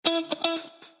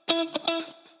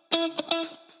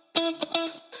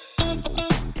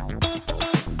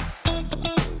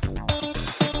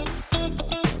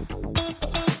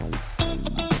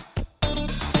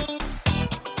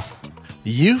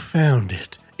You found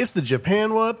it. It's the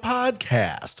Japan What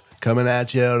Podcast, coming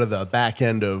at you out of the back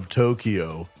end of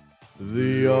Tokyo,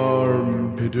 the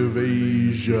armpit of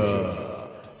Asia.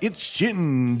 It's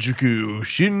Shinjuku-ku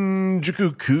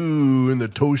in the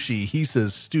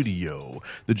Toshi-Hisa studio,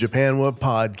 the Japan What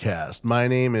Podcast. My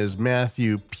name is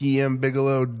Matthew,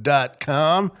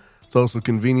 pmbigelow.com. It's also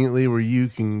conveniently where you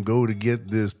can go to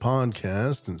get this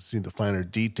podcast and see the finer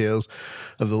details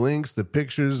of the links, the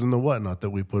pictures, and the whatnot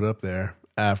that we put up there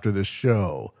after the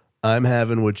show. I'm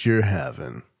having what you're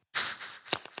having.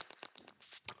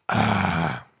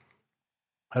 I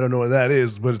don't know what that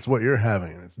is, but it's what you're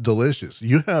having. It's delicious.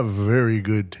 You have very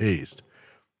good taste,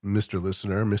 Mr.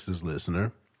 Listener, Mrs.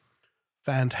 Listener.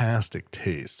 Fantastic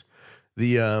taste.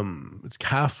 It's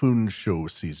Kafun show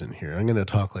season here. I'm going to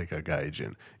talk like a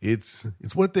gaijin. It's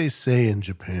what they say in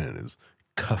Japan is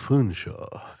Kafun show,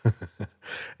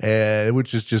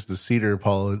 which is just the cedar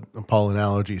pollen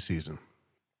allergy season.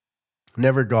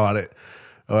 Never got it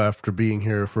after being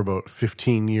here for about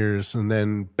 15 years, and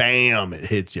then bam, it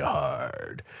hits you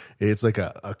hard. It's like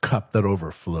a cup that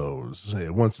overflows.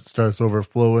 Once it starts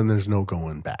overflowing, there's no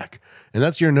going back. And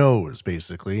that's your nose,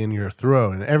 basically, and your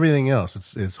throat, and everything else.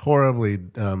 It's horribly,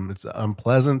 it's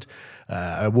unpleasant.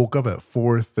 I woke up at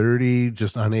 4:30,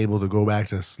 just unable to go back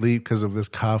to sleep because of this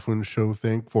Kafun show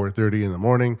thing, 4:30 in the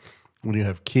morning. When you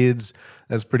have kids,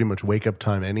 that's pretty much wake up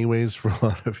time anyways for a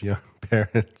lot of young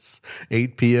parents.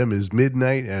 8 p.m. is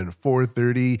midnight and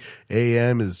 4:30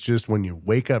 a.m. is just when you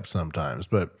wake up sometimes.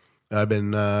 But I've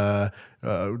been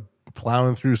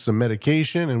plowing through some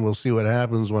medication, and we'll see what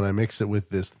happens when I mix it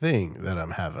with this thing that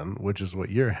I'm having, which is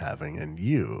what you're having, and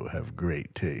you have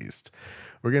great taste.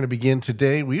 We're going to begin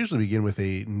today. We usually begin with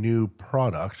a new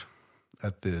product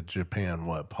at the Japan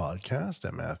What Podcast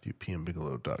at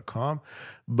MatthewPMBigelow.com.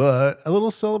 But a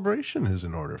little celebration is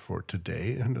in order for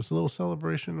today, and it's a little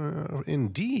celebration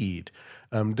indeed.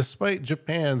 Despite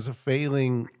Japan's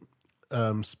failing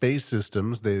space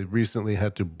systems, they recently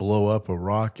had to blow up a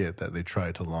rocket that they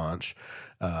tried to launch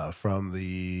from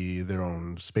their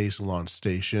own space launch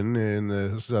station in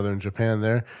the southern Japan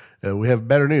there. We have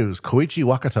better news. Koichi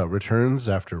Wakata returns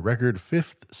after record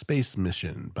 5th space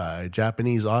mission by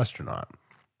Japanese astronaut.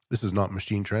 This is not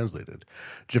machine translated.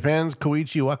 Japan's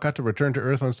Koichi Wakata returned to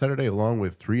Earth on Saturday along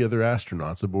with 3 other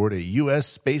astronauts aboard a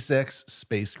U.S. SpaceX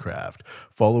spacecraft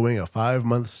following a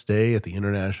 5-month stay at the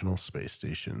International Space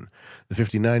Station. The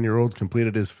 59-year-old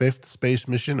completed his 5th space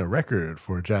mission, a record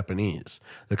for Japanese.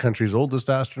 The country's oldest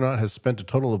astronaut has spent a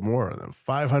total of more than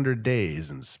 500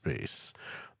 days in space.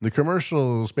 The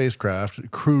commercial spacecraft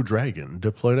Crew Dragon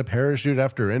deployed a parachute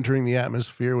after entering the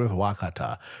atmosphere with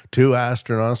Wakata. 2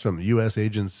 astronauts from the U.S.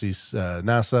 agency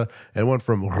NASA and one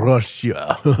from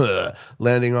Russia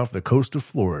landing off the coast of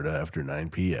Florida after 9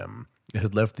 p.m. It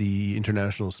had left the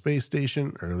International Space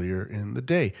Station earlier in the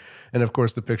day. And, of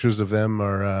course, the pictures of them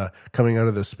are coming out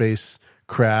of the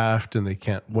spacecraft, and they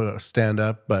can't stand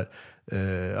up, but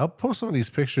I'll post some of these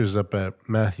pictures up at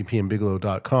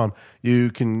MatthewPMBigelow.com. You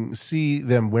can see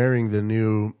them wearing the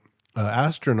new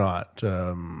astronaut.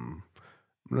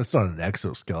 It's not an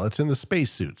exoskeleton, the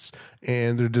spacesuits.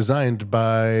 And they're designed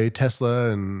by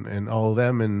Tesla and all of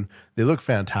them, and they look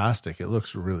fantastic. It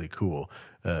looks really cool.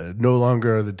 No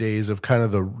longer are the days of kind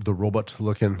of the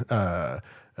robot-looking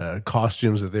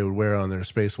costumes that they would wear on their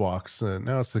spacewalks.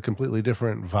 Now it's a completely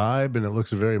different vibe, and it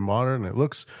looks very modern. It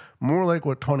looks more like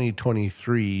what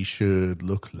 2023 should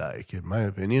look like, in my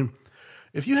opinion.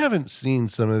 If you haven't seen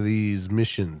some of these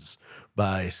missions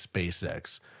by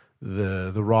SpaceX,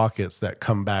 the rockets that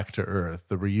come back to Earth,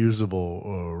 the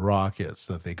reusable rockets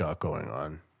that they got going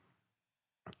on,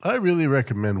 I really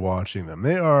recommend watching them.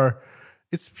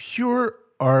 It's pure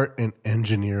art and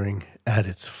engineering at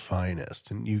its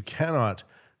finest, and you cannot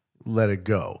let it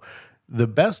go. The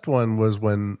best one was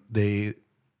when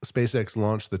SpaceX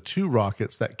launched the 2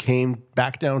 rockets that came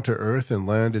back down to Earth and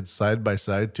landed side by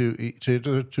side to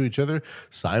each other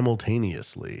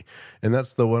simultaneously. And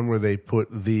that's the one where they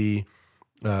put the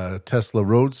Tesla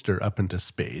Roadster up into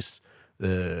space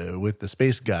with the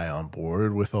space guy on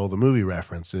board with all the movie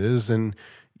references. And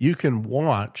you can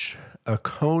watch a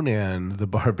Conan the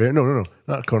Barbarian, no,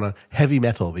 not Conan, Heavy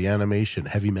Metal, the animation,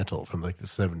 Heavy Metal from like the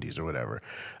 70s or whatever,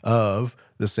 of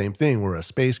the same thing where a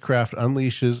spacecraft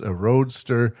unleashes a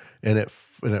roadster and it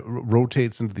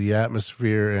rotates into the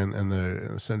atmosphere and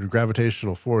the center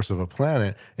gravitational force of a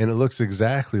planet, and it looks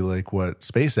exactly like what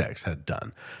SpaceX had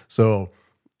done. So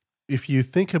if you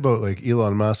think about like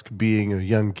Elon Musk being a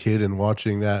young kid and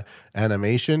watching that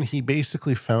animation, he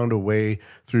basically found a way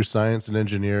through science and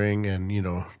engineering and,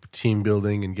 team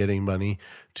building and getting money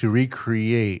to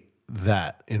recreate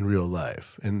that in real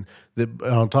life. And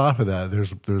on top of that,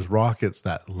 there's rockets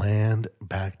that land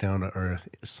back down to Earth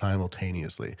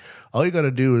simultaneously. All you got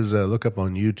to do is look up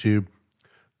on YouTube,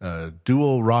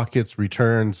 dual rockets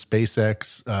return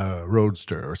SpaceX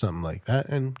Roadster or something like that,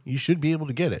 and you should be able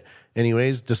to get it.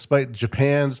 Anyways, despite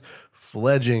Japan's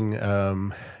fledgling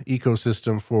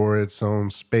ecosystem for its own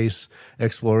space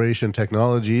exploration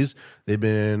technologies, they've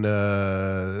been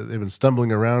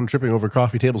stumbling around, tripping over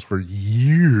coffee tables for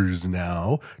years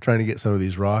now, trying to get some of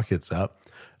these rockets up.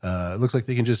 It looks like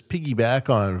they can just piggyback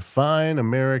on fine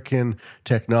American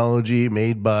technology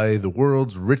made by the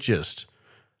world's richest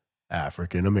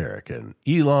African American,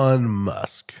 Elon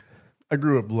Musk. I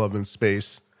grew up loving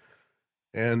space,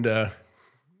 and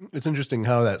it's interesting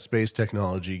how that space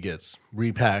technology gets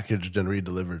repackaged and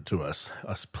redelivered to us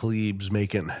plebes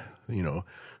making,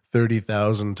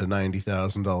 $30,000 to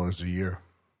 $90,000 a year.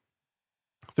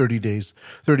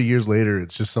 30 years later,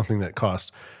 it's just something that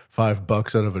cost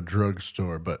 $5 out of a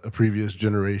drugstore, but a previous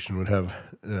generation would have,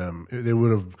 they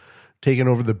would have taken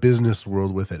over the business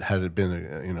world with it had they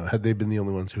been the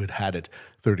only ones who had it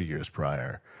 30 years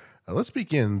prior. Let's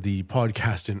begin the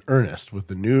podcast in earnest with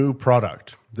the new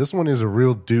product. This one is a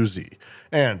real doozy,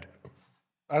 and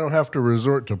I don't have to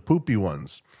resort to poopy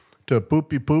ones, to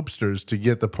poopy poopsters to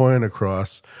get the point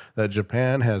across that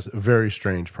Japan has very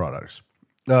strange products.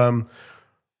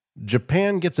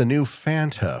 Japan gets a new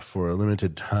Fanta for a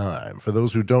limited time. For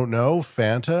those who don't know,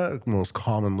 Fanta, most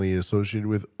commonly associated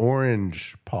with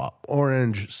orange pop,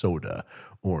 orange soda,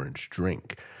 orange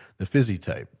drink, the fizzy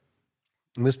type.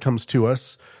 And this comes to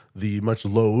us, the much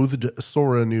loathed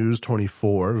Sora News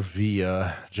 24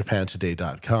 via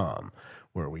japantoday.com,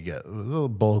 where we get the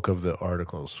bulk of the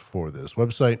articles for this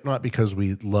website, not because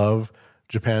we love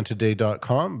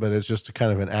japantoday.com, but it's just a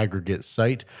kind of an aggregate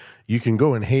site. You can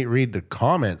go and read the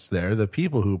comments there. The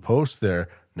people who post there,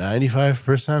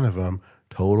 95% of them,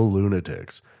 total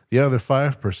lunatics. The other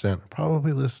 5%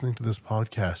 probably listening to this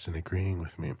podcast and agreeing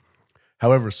with me.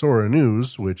 However, Sora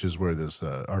News, which is where this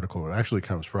article actually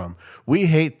comes from, we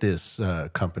hate this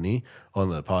company on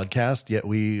the podcast, yet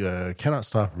we cannot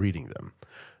stop reading them.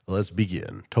 Let's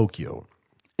begin. Tokyo.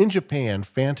 In Japan,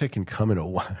 Fanta can come in a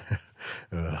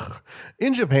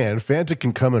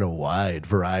wide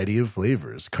variety of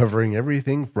flavors, covering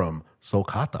everything from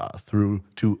Sokata through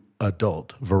to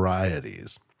adult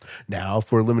varieties. Now,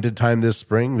 for a limited time this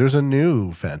spring, there's a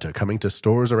new Fanta coming to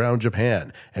stores around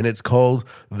Japan, and it's called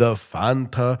the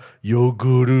Fanta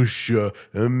Yogurusha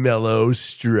Mellow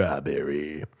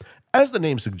Strawberry. As the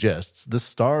name suggests, the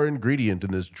star ingredient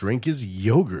in this drink is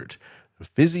yogurt,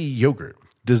 fizzy yogurt,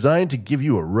 designed to give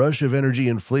you a rush of energy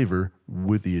and flavor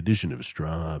with the addition of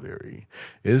strawberry.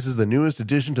 This is the newest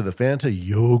addition to the Fanta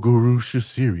Yogurusha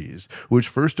series, which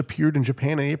first appeared in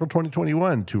Japan in April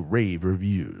 2021 to rave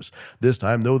reviews. This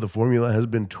time, though, the formula has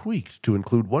been tweaked to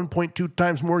include 1.2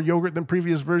 times more yogurt than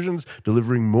previous versions,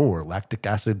 delivering more lactic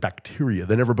acid bacteria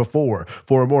than ever before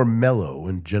for a more mellow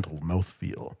and gentle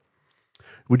mouthfeel.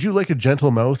 Would you like a gentle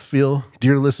mouthfeel?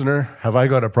 Dear listener, have I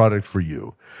got a product for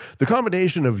you. The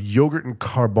combination of yogurt and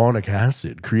carbonic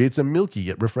acid creates a milky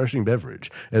yet refreshing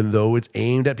beverage, and though it's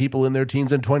aimed at people in their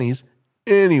teens and 20s,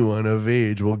 anyone of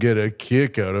age will get a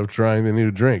kick out of trying the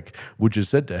new drink, which is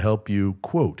said to help you,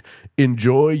 quote,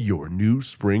 enjoy your new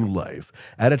spring life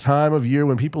at a time of year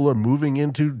when people are moving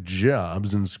into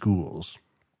jobs and schools.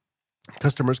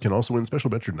 Customers can also win special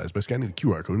merchandise by scanning the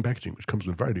QR code and packaging, which comes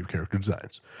with a variety of character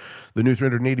designs. The new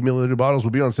 380 milliliter bottles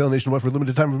will be on sale nationwide for a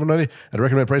limited time of Monday at a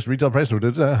recommended price, retail price of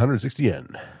 160 yen.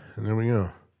 And there we go.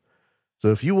 So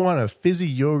if you want a fizzy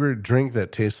yogurt drink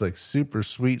that tastes like super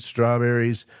sweet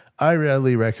strawberries, I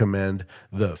really recommend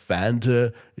the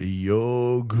Fanta Yogurusha.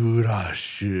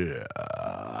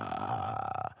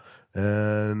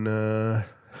 And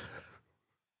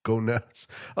go nuts.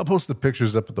 I'll post the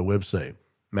pictures up at the website,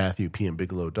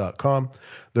 MatthewPMBigelow.com.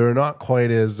 They're not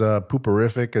quite as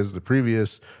pooperific as the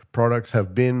previous products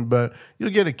have been, but you'll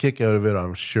get a kick out of it,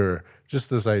 I'm sure. Just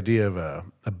this idea of a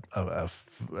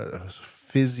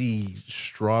fizzy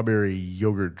strawberry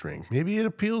yogurt drink. Maybe it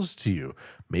appeals to you.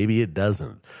 Maybe it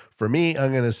doesn't. For me,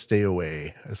 I'm going to stay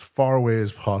away, as far away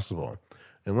as possible,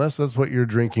 unless that's what you're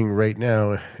drinking right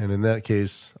now. And in that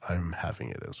case, I'm having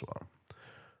it as well.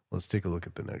 Let's take a look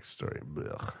at the next story.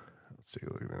 Ugh. Let's take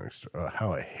a look at the next.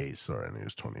 How I hate Sora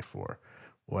News 24.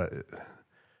 What?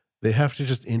 They have to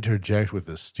just interject with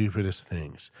the stupidest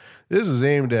things. This is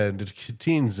aimed at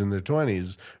teens in their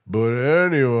 20s, but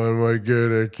anyone might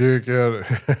get a kick out of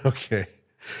it. Okay.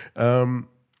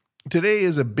 Today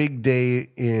is a big day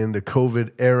in the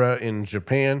COVID era in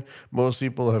Japan. Most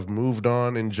people have moved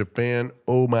on in Japan.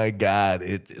 Oh my God.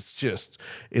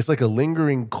 It's like a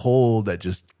lingering cold that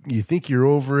just, you think you're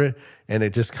over it and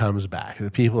it just comes back.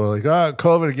 The people are like, oh,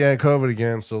 COVID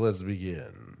again. So let's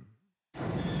begin.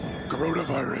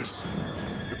 Coronavirus.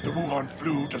 If the Wuhan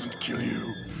flu doesn't kill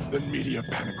you, then media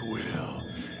panic will.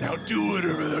 Now do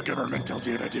whatever the government tells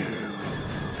you to do.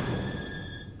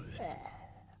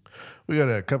 We got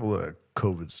a couple of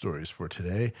COVID stories for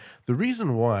today. The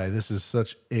reason why this is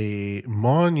such a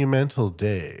monumental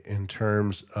day in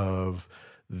terms of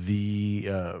the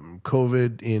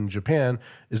COVID in Japan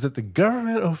is that the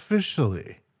government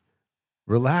officially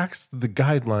relaxed the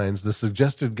guidelines, the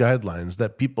suggested guidelines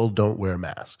that people don't wear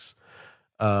masks.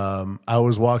 I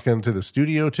was walking to the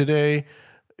studio today.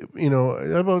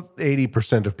 About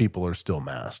 80% of people are still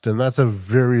masked, and that's a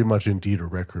very much indeed a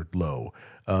record low.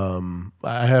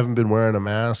 I haven't been wearing a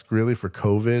mask really for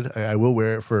COVID. I will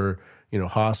wear it for,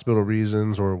 hospital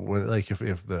reasons, or when, like if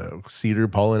the cedar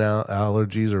pollen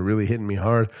allergies are really hitting me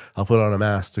hard, I'll put on a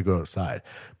mask to go outside.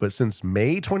 But since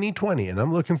May 2020, and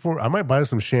I might buy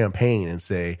some champagne and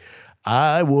say,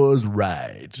 I was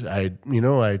right.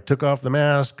 I took off the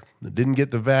mask, didn't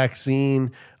get the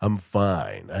vaccine. I'm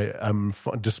fine. I'm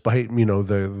despite,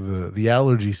 the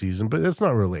allergy season, but it's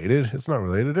not related. It's not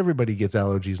related. Everybody gets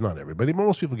allergies. Not everybody.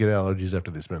 Most people get allergies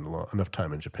after they spend enough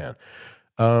time in Japan.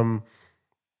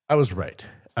 I was right.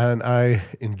 And I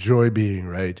enjoy being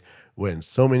right when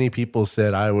so many people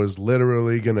said I was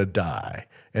literally going to die.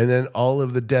 And then all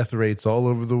of the death rates all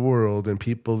over the world and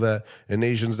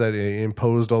nations that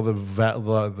imposed all the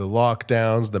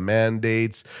lockdowns, the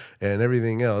mandates and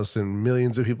everything else. And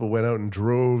millions of people went out in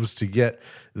droves to get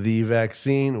the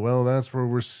vaccine. Well, that's where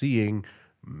we're seeing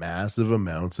massive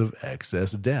amounts of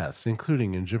excess deaths,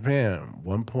 including in Japan.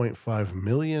 1.5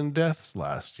 million deaths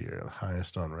last year, the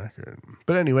highest on record.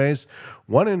 But anyways,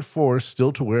 1 in 4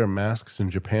 still to wear masks in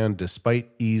Japan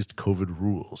despite eased COVID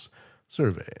rules.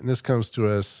 Survey. And this comes to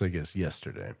us, I guess,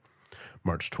 yesterday,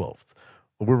 March 12th.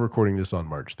 We're recording this on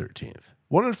March 13th.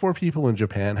 1 in 4 people in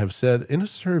Japan have said in a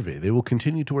survey they will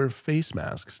continue to wear face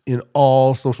masks in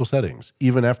all social settings,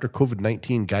 even after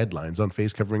COVID-19 guidelines on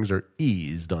face coverings are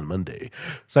eased on Monday,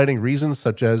 citing reasons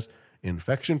such as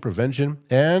infection prevention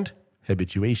and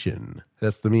habituation.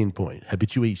 That's the main point.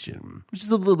 Habituation, which is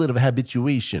a little bit of a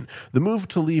habituation. The move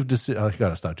to leave I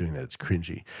gotta stop doing that. It's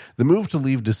cringy. The move to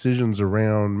leave decisions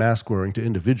around mask wearing to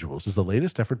individuals is the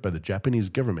latest effort by the Japanese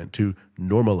government to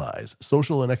normalize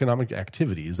social and economic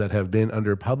activities that have been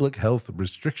under public health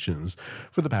restrictions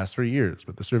for the past 3 years.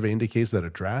 But the survey indicates that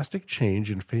a drastic change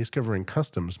in face covering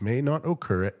customs may not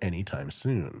occur at any time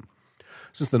soon.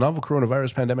 Since the novel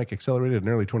coronavirus pandemic accelerated in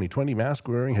early 2020, mask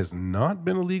wearing has not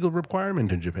been a legal requirement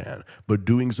in Japan, but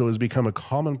doing so has become a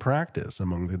common practice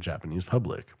among the Japanese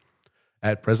public.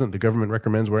 At present, the government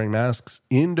recommends wearing masks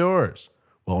indoors,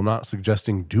 while not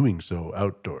suggesting doing so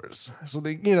outdoors. So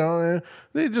they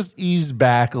just ease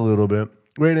back a little bit,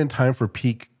 right in time for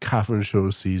peak Kafun show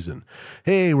season.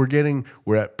 Hey,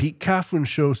 we're at peak Kafun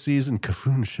show season,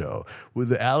 Kafun show, where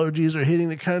the allergies are hitting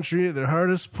the country at the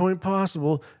hardest point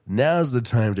possible. Now's the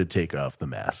time to take off the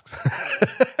masks.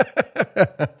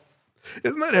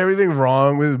 Isn't that everything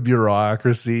wrong with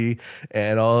bureaucracy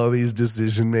and all of these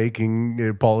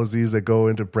decision-making policies that go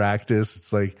into practice?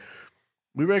 It's like,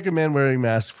 we recommend wearing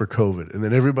masks for COVID, and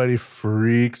then everybody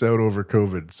freaks out over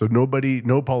COVID. So no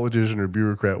politician or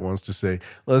bureaucrat wants to say,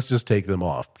 let's just take them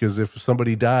off. Because if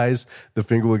somebody dies, the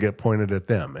finger will get pointed at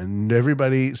them. And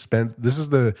everybody this is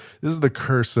the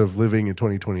curse of living in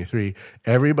 2023.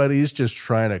 Everybody's just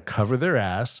trying to cover their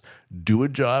ass, do a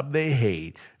job they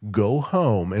hate, go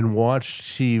home and watch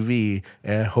TV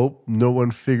and hope no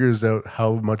one figures out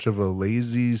how much of a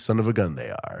lazy son of a gun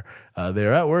they are.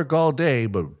 They're at work all day,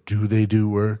 but do they do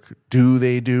work? Do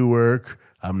they do work?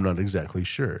 I'm not exactly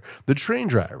sure. The train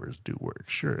drivers do work,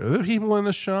 sure. The people in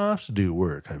the shops do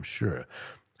work, I'm sure.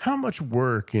 How much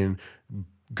work in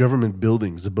government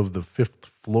buildings above the 5th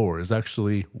floor is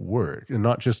actually work and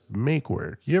not just make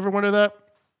work? You ever wonder that?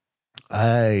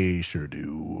 I sure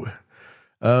do.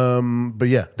 But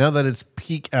yeah, now that it's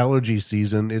peak allergy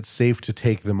season, it's safe to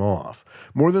take them off.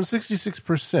 More than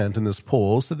 66% in this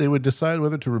poll said they would decide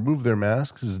whether to remove their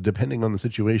masks depending on the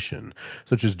situation,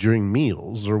 such as during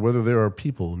meals or whether there are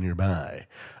people nearby.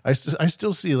 I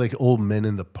still see like old men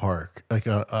in the park, like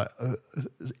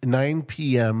 9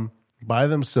 p.m. by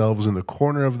themselves in the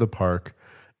corner of the park,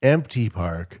 empty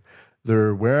park.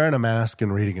 They're wearing a mask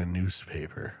and reading a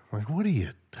newspaper. Like, what are you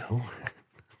doing?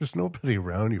 There's nobody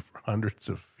around you for hundreds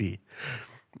of feet.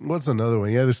 What's another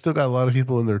one? Yeah, there's still got a lot of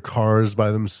people in their cars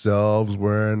by themselves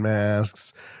wearing a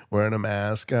mask. What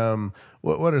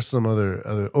are some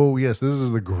other? Oh, yes, this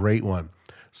is the great one.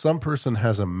 Some person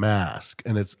has a mask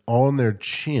and it's on their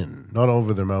chin, not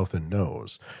over their mouth and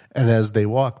nose. And as they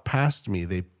walk past me,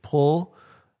 they pull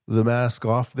the mask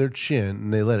off their chin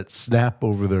and they let it snap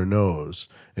over their nose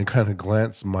and kind of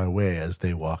glance my way as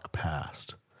they walk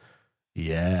past.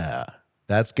 Yeah,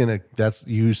 that's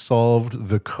you solved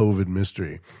the COVID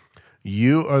mystery.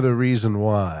 You are the reason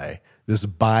why this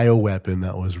bioweapon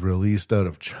that was released out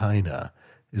of China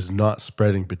is not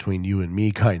spreading between you and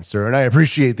me, kind sir, and I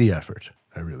appreciate the effort.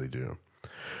 I really do.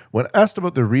 When asked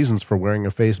about the reasons for wearing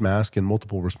a face mask in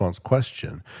multiple response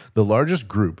question, the largest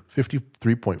group,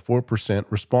 53.4%,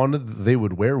 responded that they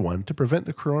would wear one to prevent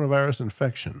the coronavirus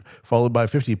infection, followed by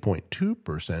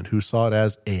 50.2% who saw it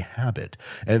as a habit,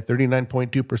 and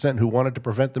 39.2% who wanted to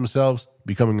prevent themselves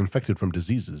becoming infected from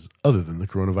diseases other than the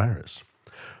coronavirus.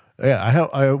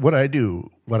 Yeah, what I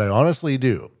honestly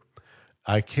do,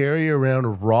 I carry around a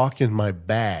rock in my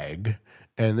bag.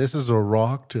 And this is a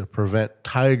rock to prevent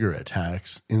tiger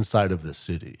attacks inside of the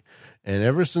city. And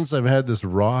ever since I've had this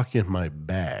rock in my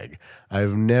bag,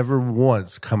 I've never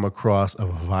once come across a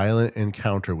violent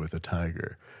encounter with a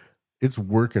tiger. It's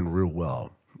working real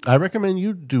well. I recommend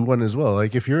you do one as well.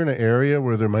 Like if you're in an area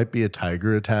where there might be a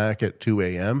tiger attack at 2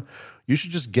 a.m., you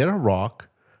should just get a rock,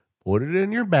 put it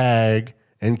in your bag,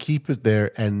 and keep it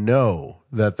there and know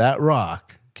that that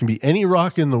rock, can be any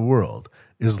rock in the world,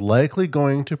 is likely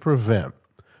going to prevent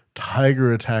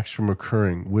tiger attacks from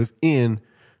occurring within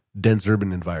dense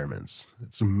urban environments.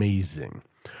 It's amazing.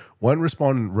 One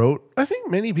respondent wrote, I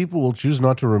think many people will choose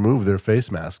not to remove their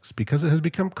face masks because it has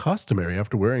become customary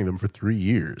after wearing them for 3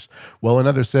 years. While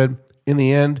another said, in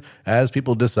the end, as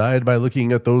people decide by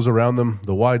looking at those around them,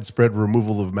 the widespread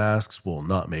removal of masks will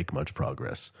not make much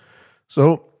progress.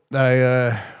 So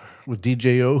with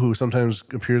DJO, who sometimes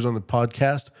appears on the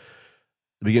podcast,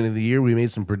 the beginning of the year, we made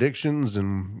some predictions,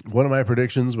 and one of my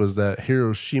predictions was that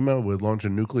Hiroshima would launch a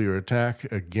nuclear attack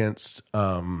against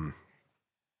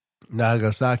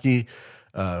Nagasaki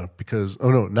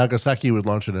Nagasaki would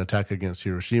launch an attack against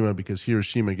Hiroshima because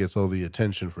Hiroshima gets all the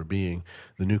attention for being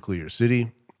the nuclear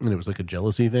city, and it was like a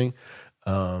jealousy thing.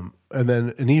 And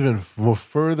then an even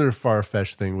further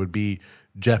far-fetched thing would be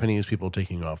Japanese people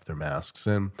taking off their masks.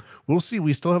 And we'll see.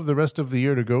 We still have the rest of the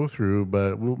year to go through,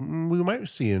 but we might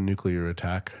see a nuclear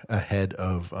attack ahead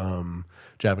of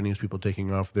Japanese people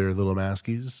taking off their little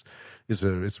maskies.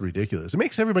 It's ridiculous. It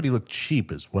makes everybody look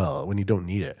cheap as well when you don't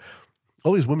need it.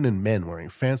 All these women and men wearing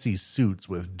fancy suits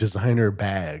with designer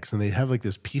bags, and they have like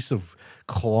this piece of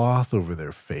cloth over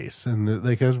their face. And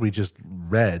like as we just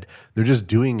read, they're just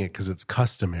doing it because it's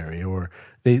customary, or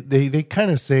they kind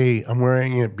of say, I'm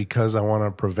wearing it because I want to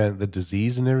prevent the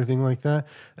disease and everything like that.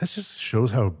 That just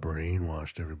shows how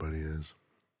brainwashed everybody is.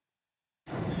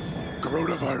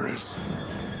 Coronavirus.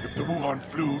 If the Wuhan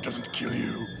flu doesn't kill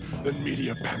you, then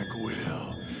media panic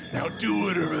will. Now do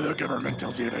whatever the government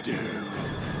tells you to do.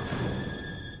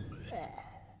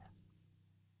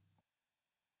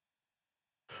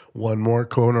 One more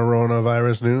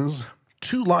coronavirus news.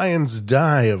 2 lions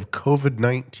die of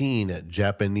COVID-19 at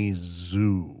Japanese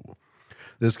zoo.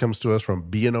 This comes to us from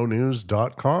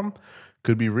bnonews.com.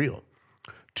 Could be real.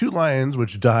 2 lions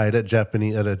which died at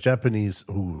Japanese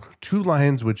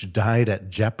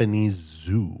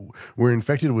zoo were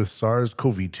infected with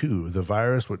SARS-CoV-2, the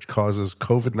virus which causes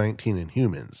COVID-19 in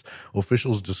humans,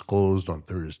 officials disclosed on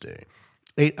Thursday.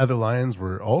 8 other lions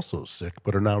were also sick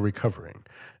but are now recovering.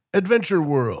 Adventure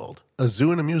World, a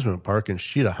zoo and amusement park in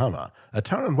Shirahama, a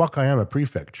town in Wakayama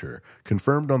Prefecture,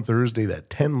 confirmed on Thursday that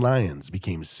 10 lions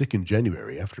became sick in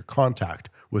January after contact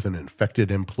with an infected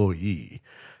employee.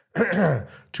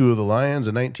 2 of the lions,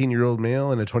 a 19-year-old male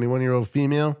and a 21-year-old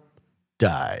female,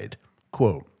 died.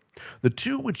 Quote, the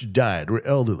 2 which died were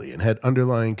elderly and had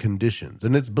underlying conditions,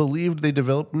 and it's believed they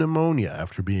developed pneumonia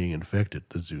after being infected,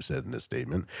 the zoo said in a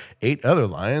statement. 8 other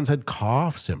lions had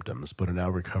cough symptoms but are now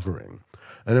recovering.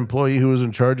 An employee who was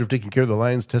in charge of taking care of the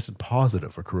lions tested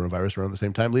positive for coronavirus around the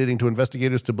same time, leading to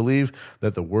investigators to believe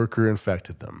that the worker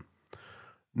infected them.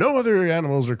 No other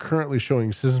animals are currently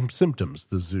showing symptoms,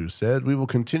 the zoo said. We will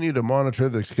continue to monitor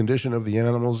the condition of the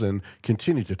animals and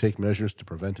continue to take measures to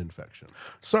prevent infection.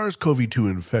 SARS-CoV-2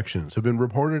 infections have been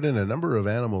reported in a number of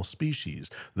animal species,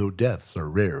 though deaths are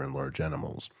rare in large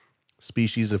animals.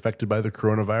 Species affected by the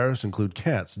coronavirus include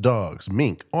cats, dogs,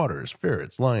 mink, otters,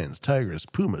 ferrets, lions, tigers,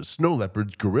 pumas, snow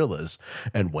leopards, gorillas,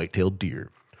 and white-tailed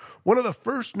deer. One of the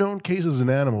first known cases in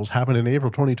animals happened in April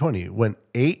 2020 when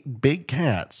 8 big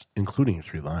cats, including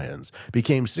 3 lions,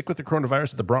 became sick with the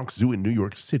coronavirus at the Bronx Zoo in New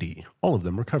York City. All of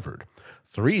them recovered.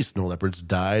 3 snow leopards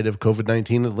died of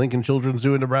COVID-19 at Lincoln Children's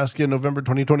Zoo in Nebraska in November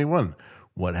 2021.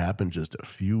 What happened just a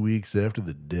few weeks after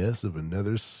the deaths of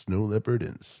another snow leopard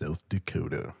in South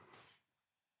Dakota?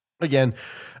 Again,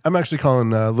 I'm actually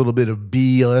calling a little bit of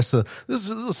BS.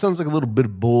 This sounds like a little bit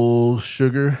of bull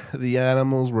sugar. The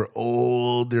animals were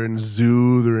old. They're in a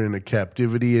zoo. They're in a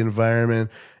captivity environment.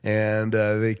 And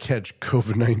they catch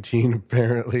COVID-19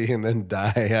 apparently and then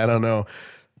die. I don't know.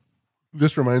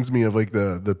 This reminds me of like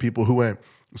the people who went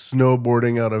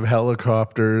snowboarding out of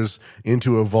helicopters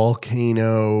into a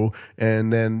volcano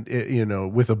and then,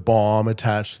 with a bomb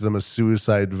attached to them, a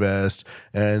suicide vest.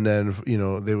 And then,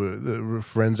 the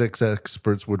forensics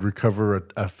experts would recover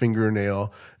a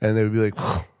fingernail and they would be like,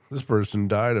 this person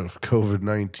died of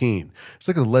COVID-19. It's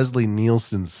like a Leslie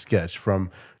Nielsen sketch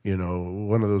from,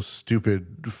 one of those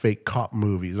stupid fake cop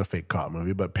movies, a fake cop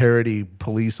movie, but parody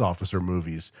police officer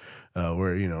movies.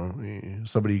 Where,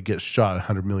 somebody gets shot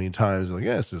 100 million times. Like,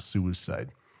 yeah, it's a suicide.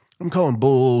 I'm calling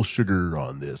bull sugar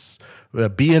on this.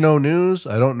 B&O News,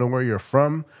 I don't know where you're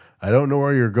from. I don't know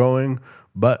where you're going,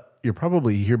 but you're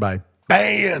probably hereby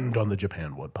banned on the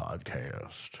Japan Wood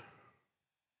podcast.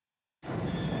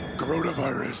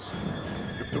 Coronavirus.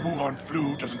 If the Wuhan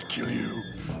flu doesn't kill you,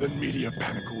 then media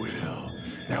panic will.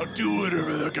 Now do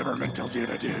whatever the government tells you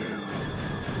to do.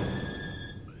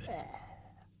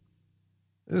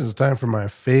 This is time for my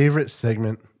favorite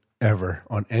segment ever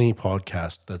on any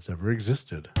podcast that's ever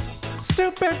existed.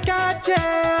 Stupid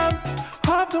Gaijin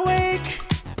of the week.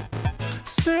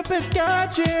 Stupid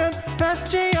Gaijin, that's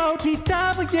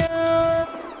GOTW.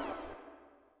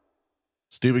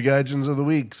 Stupid Gaijins of the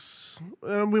Weeks.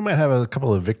 We might have a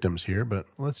couple of victims here, but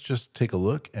let's just take a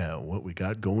look at what we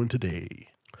got going today.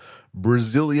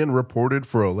 Brazilian reported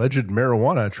for alleged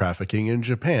marijuana trafficking in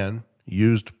Japan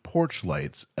used porch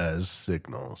lights as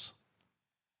signals.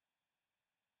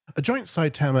 A joint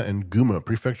Saitama and Guma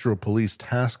Prefectural Police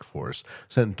Task Force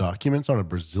sent documents on a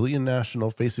Brazilian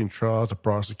national facing trial to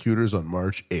prosecutors on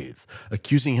March 8th,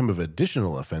 accusing him of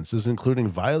additional offenses, including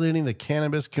violating the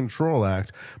Cannabis Control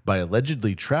Act by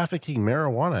allegedly trafficking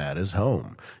marijuana at his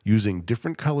home, using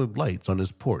different colored lights on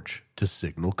his porch to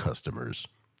signal customers.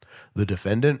 The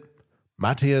defendant,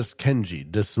 Matheus Kenji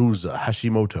de Souza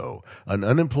Hashimoto, an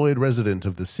unemployed resident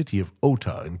of the city of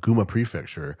Ota in Guma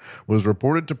Prefecture, was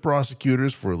reported to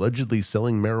prosecutors for allegedly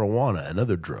selling marijuana and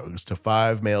other drugs to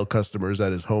 5 male customers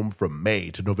at his home from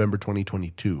May to November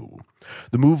 2022.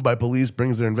 The move by police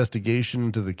brings their investigation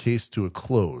into the case to a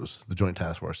close, the Joint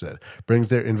Task Force said. Brings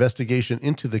their investigation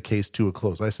into the case to a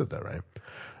close. I said that right.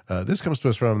 This comes to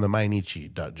us from the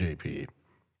Mainichi.jp.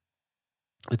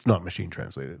 It's not machine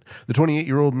translated. The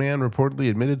 28-year-old man reportedly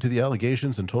admitted to the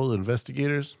allegations and told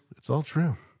investigators it's all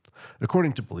true.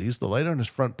 According to police, the light on his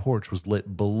front porch was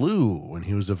lit blue when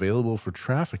he was available for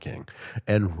trafficking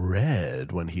and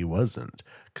red when he wasn't,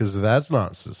 because that's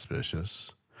not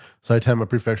suspicious. Saitama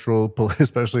Prefectural Police,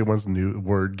 especially once new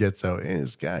word gets out, hey,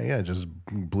 this guy, just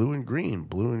blue and green,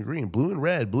 blue and green, blue and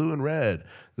red, blue and red.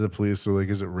 The police are like,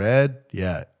 is it red?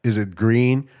 Yeah. Is it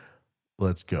green?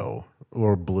 Let's go.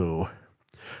 Or blue.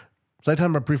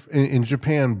 Saitama in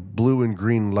Japan, blue and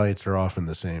green lights are often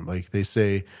the same. Like we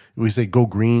say go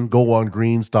green, go on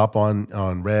green, stop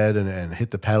on red, and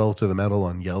hit the pedal to the metal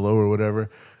on yellow or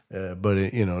whatever.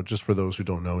 But just for those who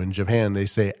don't know, in Japan they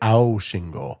say ao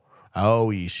shingo,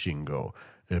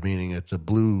 meaning it's a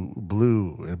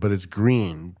blue, but it's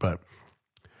green. But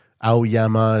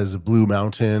aoyama is a blue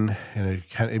mountain, and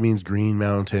it means green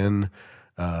mountain.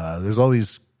 There's all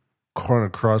these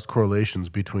cross correlations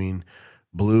between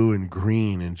blue and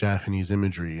green in Japanese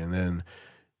imagery. And then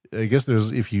I guess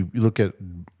if you look at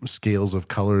scales of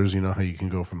colors, how you can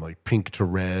go from like pink to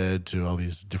red to all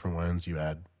these different ones. You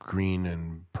add green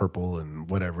and purple and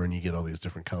whatever, and you get all these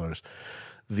different colors.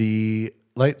 The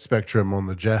light spectrum on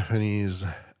the Japanese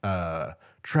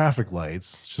traffic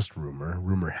lights, it's just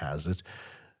rumor has it,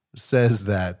 says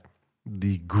that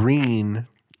the green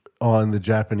on the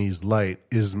Japanese light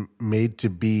is made to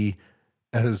be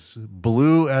as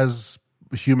blue as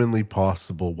humanly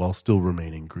possible while still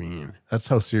remaining green. That's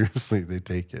how seriously they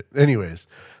take it. Anyways,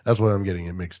 that's what I'm getting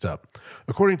it mixed up.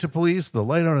 According to police, the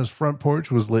light on his front porch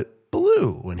was lit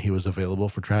blue when he was available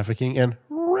for trafficking and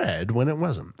red when it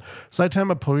wasn't.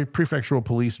 Saitama Prefectural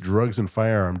Police Drugs and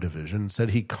Firearm Division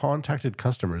said he contacted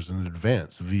customers in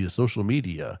advance via social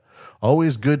media.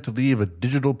 Always good to leave a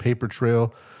digital paper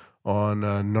trail on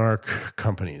narc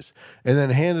companies and then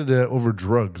handed over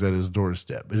drugs at his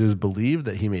doorstep. It is believed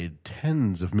that he made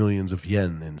tens of millions of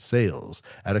yen in sales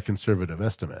at a conservative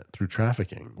estimate through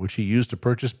trafficking, which he used to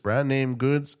purchase brand name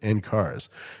goods and cars.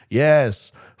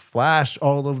 Yes, flash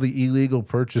all of the illegal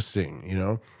purchasing, you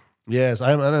know. Yes,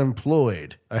 I'm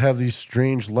unemployed. I have these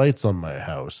strange lights on my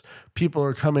house. People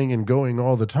are coming and going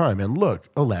all the time. And look,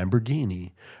 a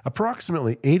Lamborghini.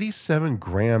 Approximately 87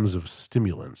 grams of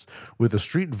stimulants with a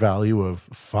street value of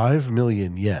 5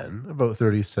 million yen, about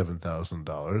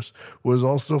 $37,000, was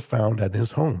also found at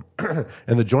his home.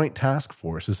 And the Joint Task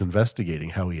Force is investigating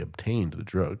how he obtained the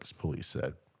drugs, police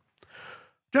said.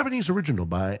 Japanese original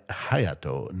by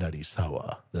Hayato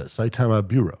Narisawa, the Saitama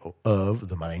Bureau of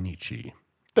the Mainichi.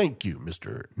 Thank you,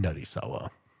 Mr. Narisawa.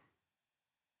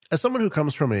 As someone who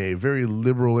comes from a very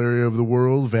liberal area of the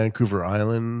world, Vancouver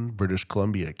Island, British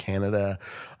Columbia, Canada,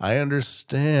 I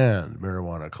understand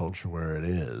marijuana culture where it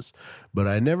is, but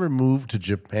I never moved to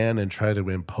Japan and try to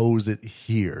impose it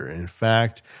here. In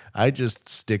fact, I just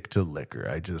stick to liquor.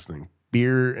 I just think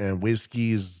beer and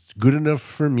whiskey is good enough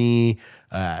for me.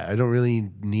 I don't really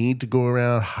need to go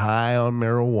around high on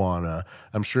marijuana.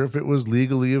 I'm sure if it was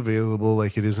legally available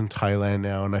like it is in Thailand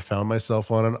now, and I found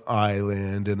myself on an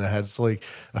island and I had like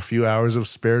a few hours of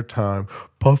spare time,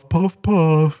 puff, puff,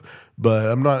 puff. But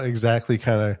I'm not exactly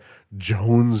kind of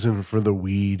jonesing for the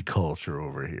weed culture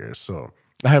over here. So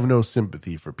I have no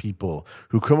sympathy for people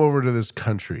who come over to this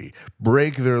country,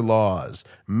 break their laws,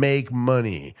 make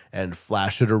money, and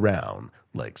flash it around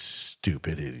like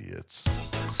stupid idiots.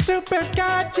 Stupid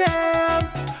Goddamn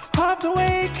of the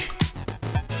week.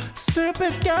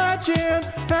 Stupid Goddamn,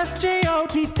 that's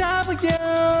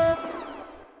GOTW.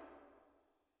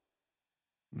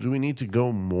 Do we need to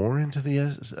go more into the...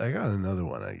 I got another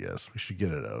one, I guess. We should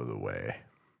get it out of the way.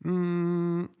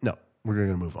 No, we're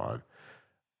going to move on.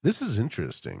 This is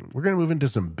interesting. We're going to move into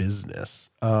some business.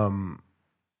 The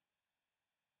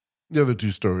other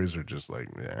two stories are just like,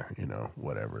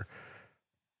 whatever.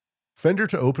 Fender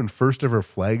to open first ever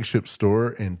flagship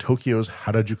store in Tokyo's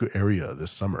Harajuku area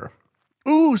this summer.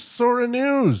 Ooh, Sora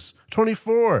News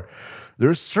 24.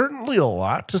 There's certainly a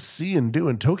lot to see and do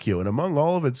in Tokyo, and among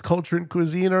all of its culture and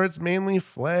cuisine are its mainly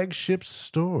flagship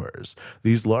stores.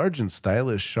 These large and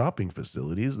stylish shopping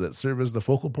facilities that serve as the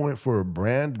focal point for a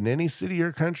brand in any city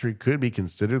or country could be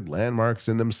considered landmarks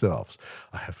in themselves.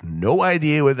 I have no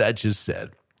idea what that just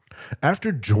said.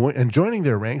 After joining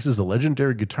their ranks is the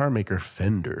legendary guitar maker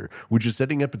Fender, which is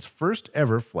setting up its first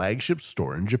ever flagship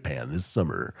store in Japan this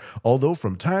summer. Although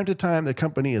from time to time the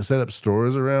company has set up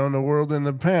stores around the world in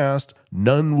the past,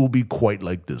 none will be quite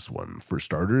like this one. For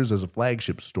starters, as a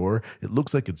flagship store, it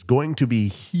looks like it's going to be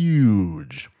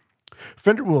huge.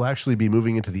 Fender will actually be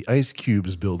moving into the Ice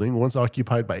Cubes building, once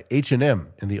occupied by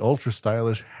H&M in the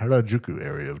ultra-stylish Harajuku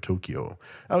area of Tokyo.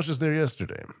 I was just there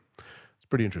yesterday.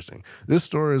 Pretty interesting. This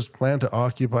store is planned to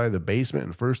occupy the basement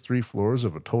and first 3 floors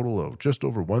of a total of just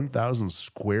over 1,000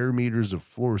 square meters of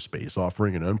floor space,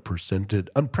 offering an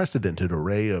unprecedented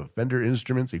array of Fender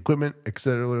instruments, equipment,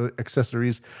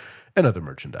 accessories, and other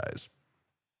merchandise.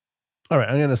 All right,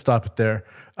 I'm going to stop it there.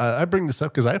 I bring this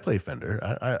up because I play Fender.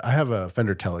 I have a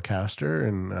Fender Telecaster,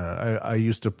 and I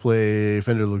used to play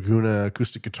Fender Laguna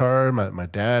acoustic guitar. My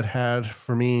dad had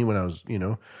for me when I was,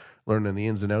 learning the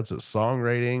ins and outs of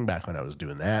songwriting back when I was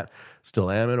doing that.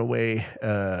 Still am in a way.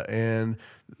 And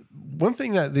one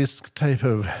thing that this type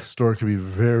of store could be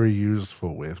very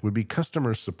useful with would be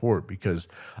customer support, because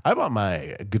I bought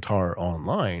my guitar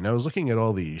online. I was looking at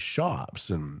all these shops,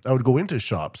 and I would go into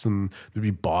shops and there'd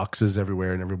be boxes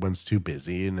everywhere and everyone's too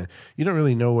busy and you don't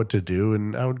really know what to do.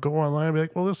 And I would go online and be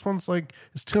like, well, this one's like,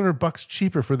 it's $200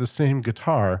 cheaper for the same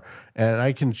guitar, and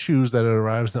I can choose that it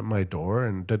arrives at my door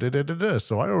and da-da-da-da-da.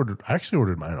 So I actually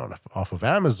ordered mine off of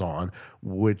Amazon,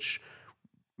 which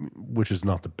is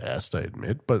not the best, I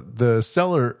admit, but the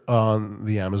seller on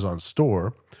the Amazon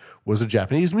store was a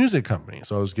Japanese music company.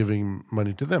 So I was giving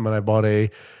money to them, and I bought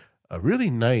a really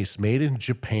nice made in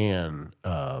Japan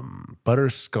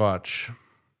butterscotch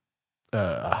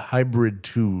hybrid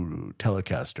 2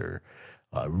 Telecaster.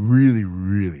 Really,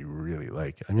 really, really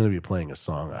like it. I'm going to be playing a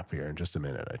song up here in just a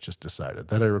minute. I just decided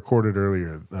that I recorded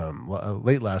earlier,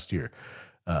 late last year,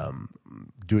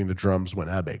 doing the drums when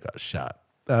Abe got shot.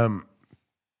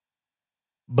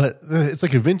 But it's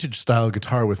like a vintage style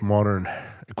guitar with modern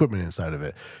equipment inside of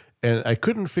it. And I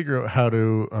couldn't figure out how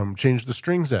to change the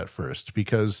strings at first,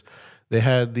 because they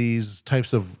had these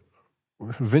types of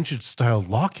vintage style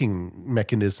locking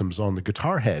mechanisms on the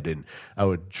guitar head. And I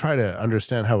would try to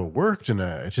understand how it worked, and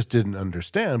I just didn't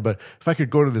understand. But if I could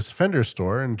go to this Fender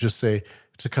store and just say,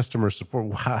 to customer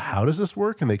support, how does this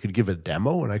work? And they could give a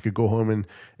demo and I could go home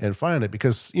and find it,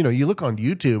 because, you know, you look on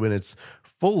YouTube and it's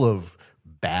full of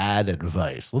bad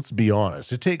advice. Let's be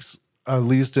honest. It takes at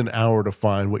least an hour to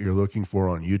find what you're looking for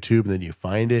on YouTube, and then you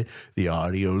find it. The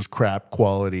audio's crap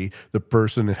quality. The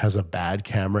person has a bad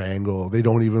camera angle. They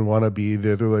don't even want to be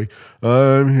there. They're like,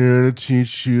 I'm here to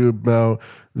teach you about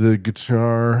the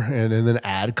guitar, and then an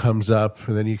ad comes up,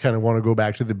 and then you kind of want to go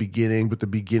back to the beginning, but the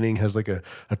beginning has like a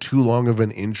too long of an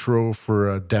intro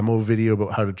for a demo video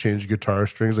about how to change guitar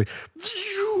strings. Like,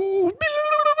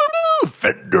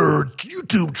 Fender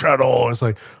YouTube channel. It's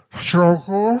like,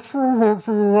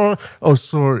 oh,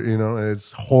 sorry, you know,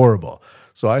 it's horrible.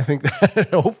 So I think that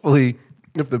hopefully,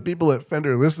 if the people at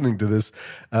Fender are listening to this,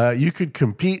 you could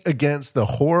compete against the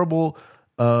horrible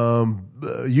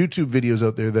YouTube videos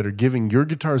out there that are giving your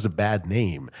guitars a bad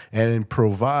name, and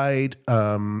provide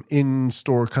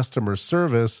in-store customer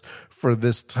service for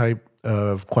this type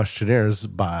of questionnaires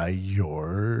by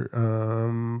your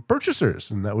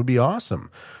purchasers, and that would be awesome.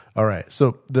 All right,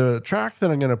 so the track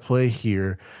that I'm going to play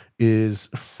here is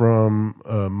from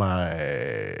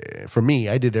me.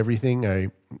 I did everything.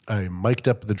 I mic'd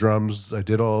up the drums. I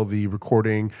did all the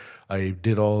recording. I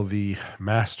did all the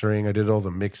mastering. I did all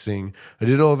the mixing. I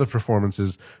did all the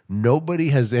performances.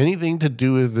 Nobody has anything to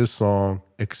do with this song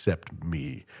except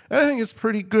me. And I think it's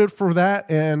pretty good for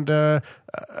that. And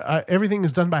everything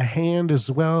is done by hand as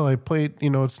well. I played, you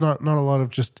know, it's not a lot of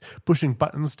just pushing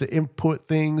buttons to input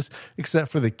things,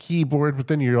 except for the keyboard. But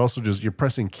then you're also you're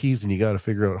pressing keys, and you got to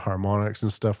figure out harmonics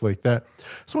and stuff like that.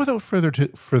 So without further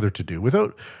to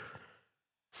do,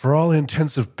 for all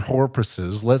intensive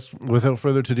purposes, without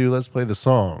further ado, let's play the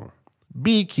song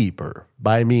Beekeeper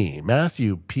by me,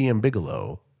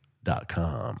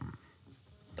 MatthewPMBigelow.com.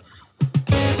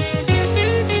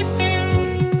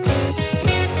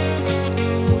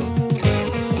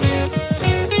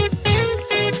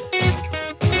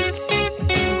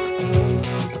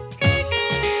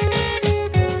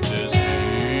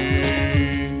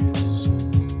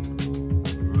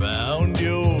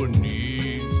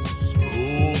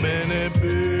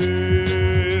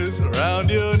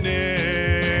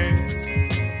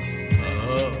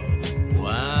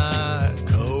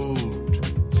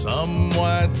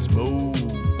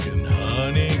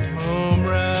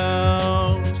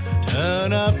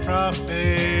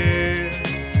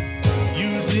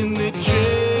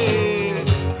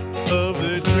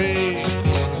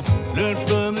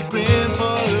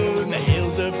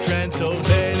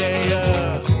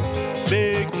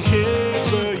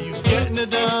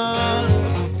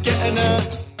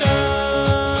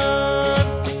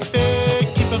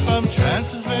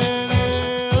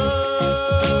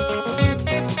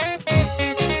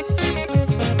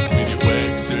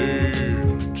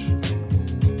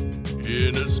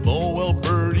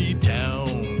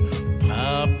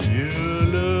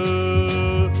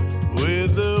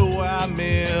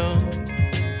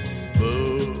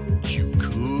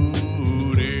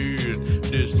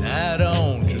 Decide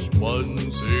on just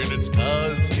once, and it's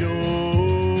 'cause you're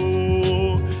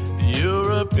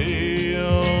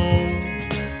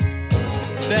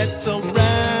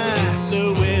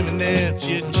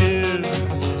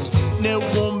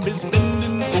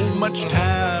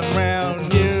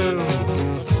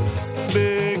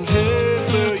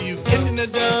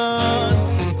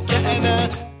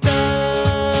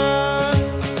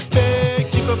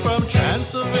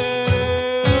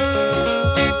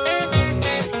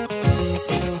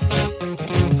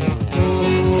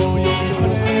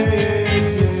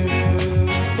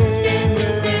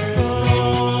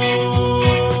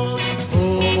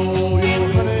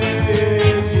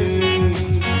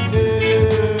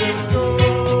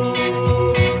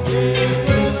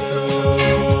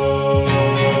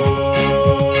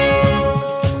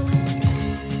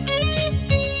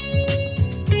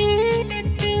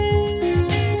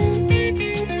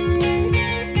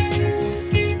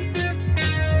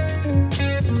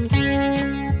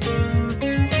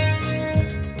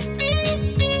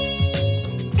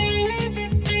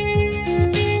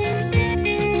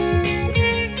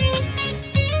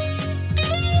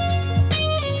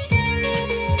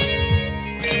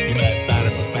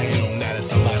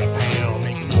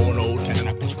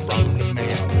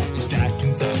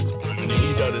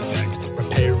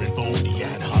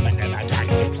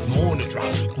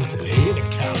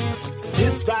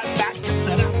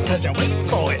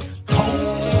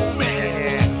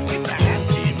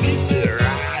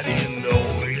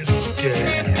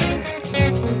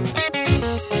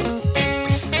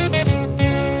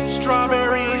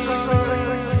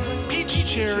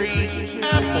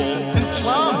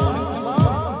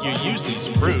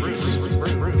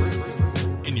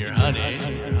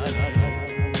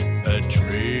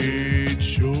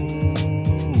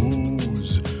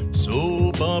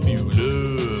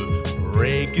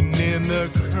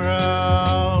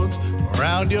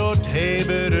around your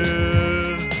table,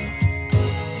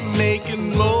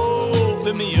 making more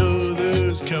than the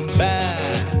others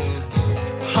combined.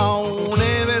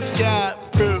 Honey that's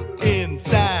got fruit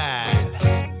inside.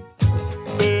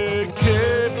 Be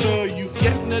careful, you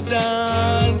getting it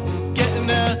done, getting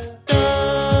it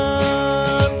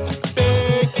done. Be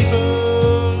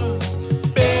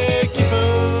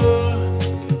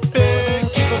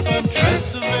careful from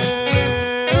Transylvania.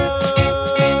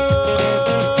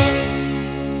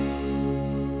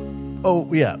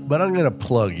 Oh, yeah, but I'm going to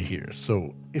plug here.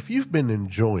 So if you've been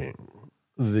enjoying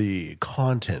the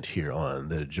content here on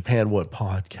the Japan What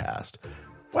podcast,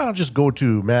 why don't just go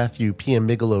to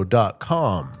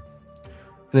MatthewPMBigelow.com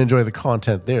and enjoy the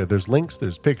content there. There's links,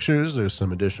 there's pictures, there's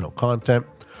some additional content.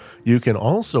 You can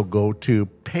also go to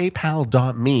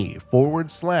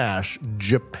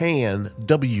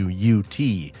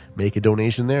paypal.me/JapanWUT. Make a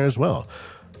donation there as well.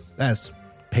 That's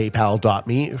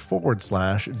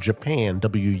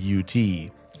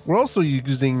paypal.me/JapanWUT. We're also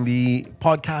using the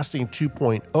Podcasting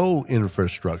 2.0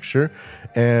 infrastructure.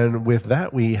 And with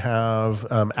that, we have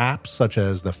apps such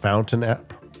as the Fountain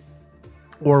app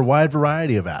or a wide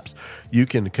variety of apps. You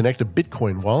can connect a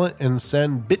Bitcoin wallet and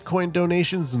send Bitcoin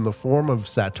donations in the form of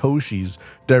Satoshis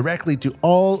directly to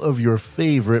all of your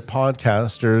favorite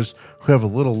podcasters who have a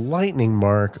little lightning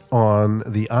mark on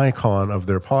the icon of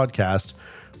their podcast,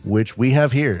 which we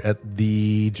have here at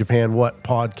the Japan What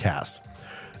podcast.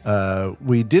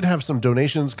 We did have some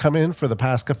donations come in for the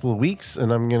past couple of weeks,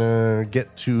 and I'm going to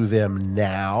get to them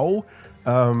now.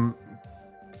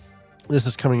 This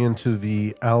is coming into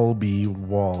the Albi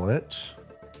wallet.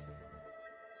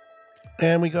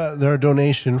 And we got our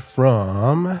donation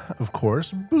from, of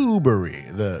course,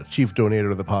 Boobery, the chief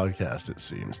donator of the podcast, it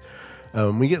seems.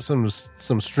 We get some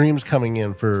streams coming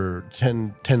in for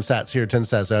 10 sats here, 10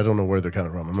 sats. I don't know where they're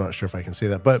coming from. I'm not sure if I can say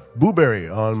that. But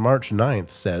Booberry on March 9th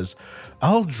says,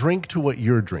 I'll drink to what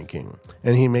you're drinking.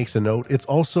 And he makes a note. It's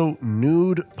also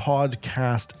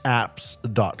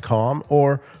nudepodcastapps.com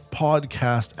or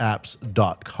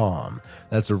podcastapps.com.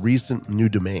 That's a recent new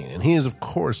domain. And he is, of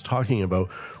course, talking about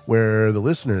where the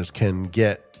listeners can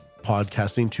get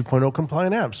Podcasting 2.0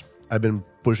 compliant apps. I've been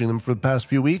pushing them for the past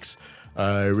few weeks.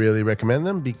 I really recommend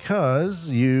them because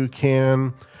you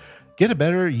can get a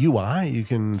better UI. You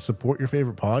can support your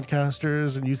favorite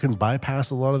podcasters, and you can bypass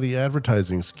a lot of the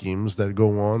advertising schemes that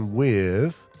go on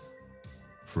with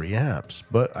free apps.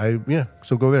 But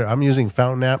so go there. I'm using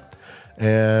Fountain app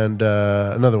and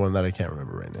another one that I can't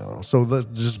remember right now. So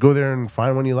just go there and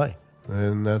find one you like,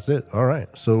 and that's it. All right.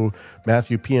 So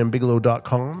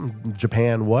MatthewPMBigelow.com,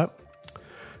 Japan What?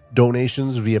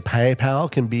 Donations via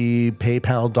PayPal can be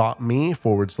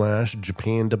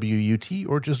paypal.me/JapanWUT,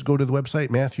 or just go to the website,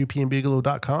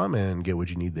 MatthewPMBigelow.com, and get what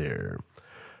you need there.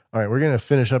 All right, we're going to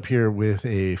finish up here with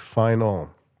the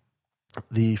finale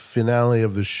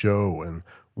of the show, and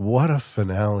what a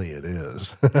finale it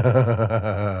is.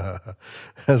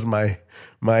 As my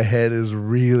head is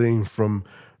reeling from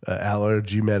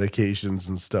allergy medications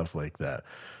and stuff like that.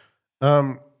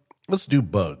 Let's do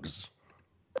bugs.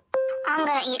 I'm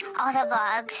gonna eat all the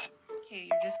bugs. Okay,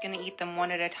 you're just gonna eat them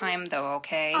one at a time, though,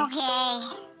 okay? Okay.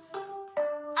 I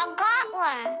got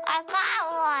one.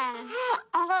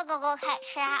 I'm gonna go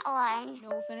catch that one.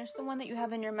 No, finish the one that you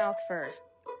have in your mouth first.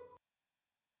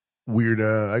 Weird.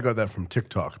 I got that from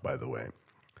TikTok, by the way.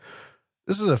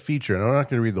 This is a feature, and I'm not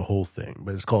going to read the whole thing,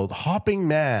 but it's called Hopping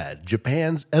Mad.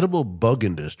 Japan's edible bug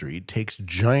industry takes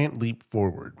giant leap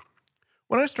forward.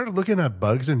 When I started looking at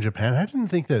bugs in Japan, I didn't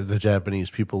think that the Japanese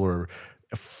people or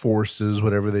forces,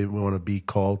 whatever they want to be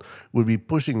called, would be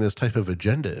pushing this type of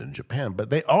agenda in Japan, but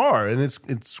they are, and it's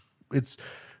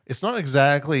not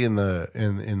exactly in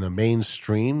the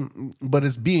mainstream, but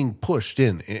it's being pushed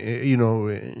in.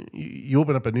 You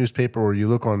open up a newspaper or you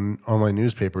look on online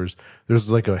newspapers, there's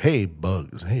like hey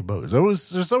bugs.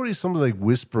 There's always somebody like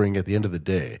whispering at the end of the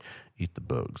day, eat the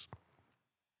bugs.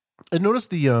 I noticed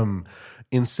the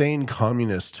insane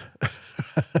communist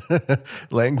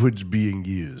language being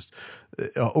used.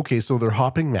 Okay, so they're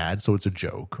hopping mad, so it's a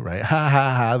joke, right? Ha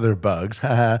ha ha, they're bugs.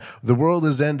 Ha ha. The world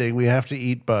is ending. We have to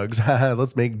eat bugs. Ha ha.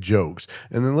 Let's make jokes.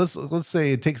 And then let's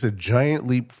say it takes a giant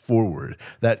leap forward.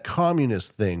 That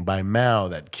communist thing by Mao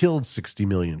that killed 60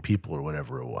 million people or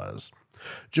whatever it was.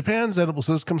 Japan's edible,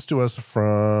 so this comes to us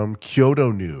from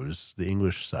Kyoto News, the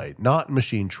English site, not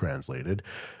machine translated.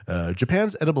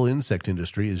 Japan's edible insect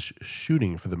industry is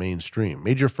shooting for the mainstream.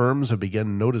 Major firms have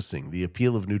begun noticing the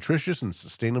appeal of nutritious and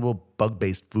sustainable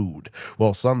bug-based food,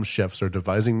 while some chefs are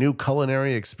devising new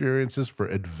culinary experiences for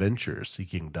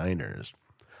adventure-seeking diners.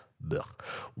 Ugh.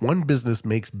 One business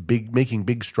making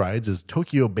big strides is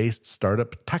Tokyo-based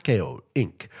startup Takeo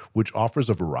Inc., which offers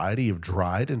a variety of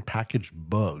dried and packaged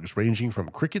bugs ranging from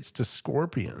crickets to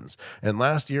scorpions, and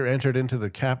last year entered into a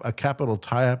capital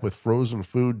tie-up with frozen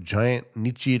food giant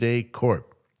Nichirei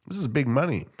Corp. This is big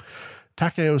money.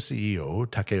 Takeo CEO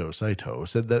Takeo Saito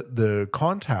said that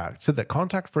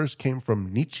contact first came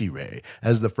from Nichirei,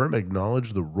 as the firm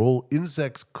acknowledged the role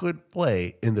insects could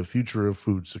play in the future of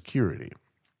food security.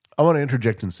 I want to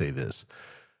interject and say this.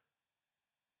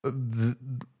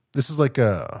 This is like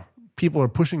people are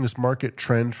pushing this market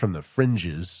trend from the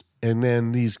fringes, and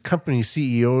then these company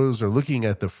CEOs are looking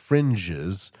at the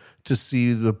fringes to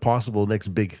see the possible next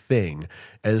big thing.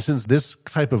 And since this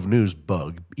type of news,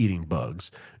 eating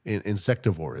bugs,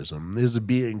 insectivorism, is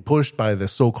being pushed by the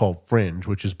so-called fringe,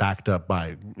 which is backed up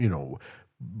by,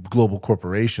 global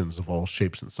corporations of all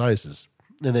shapes and sizes,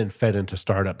 and then fed into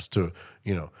startups to,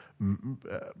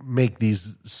 make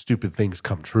these stupid things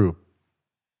come true.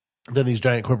 Then these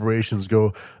giant corporations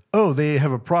go, oh, they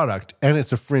have a product and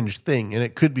it's a fringe thing and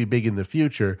it could be big in the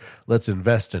future. Let's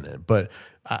invest in it. But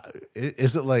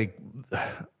is it like,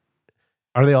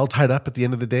 are they all tied up at the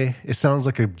end of the day? It sounds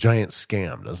like a giant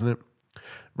scam, doesn't it?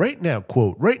 Right now,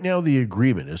 quote, right now the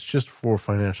agreement is just for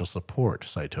financial support,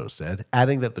 Saito said,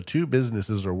 adding that the two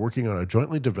businesses are working on a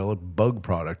jointly developed bug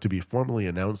product to be formally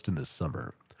announced in the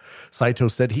summer. Saito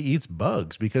said he eats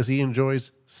bugs because he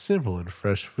enjoys simple and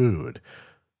fresh food.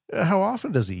 How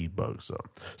often does he eat bugs, though?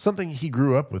 Something he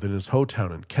grew up with in his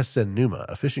hometown in Kesennuma,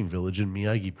 a fishing village in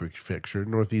Miyagi Prefecture,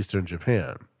 northeastern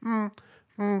Japan.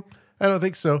 I don't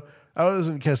think so. I was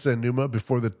in Kesennuma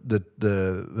before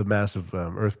the massive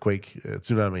earthquake,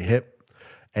 tsunami hit.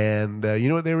 And you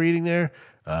know what they were eating there?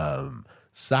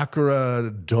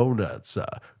 Sakura donuts,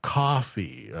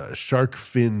 coffee, shark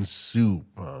fin soup,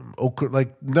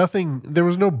 like nothing. There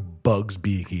was no bugs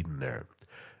being eaten there.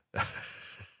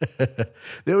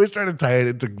 They always try to tie it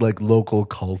into like local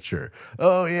culture.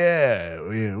 Oh yeah,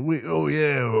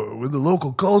 with the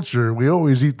local culture, we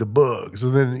always eat the bugs.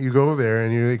 And then you go there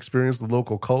and you experience the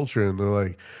local culture, and they're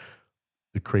like,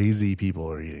 the crazy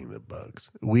people are eating the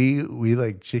bugs. We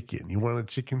like chicken. You want a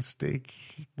chicken steak?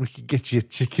 We can get you a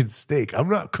chicken steak. I'm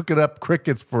not cooking up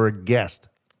crickets for a guest.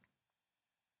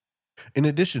 In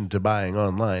addition to buying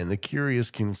online, the curious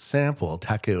can sample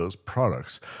Takeo's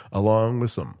products along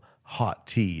with some hot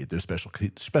tea at their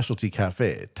specialty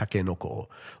cafe, Takenoko.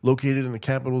 Located in the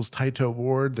capital's Taito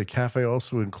ward, the cafe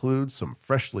also includes some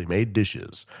freshly made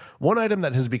dishes. One item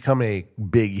that has become a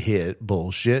big hit,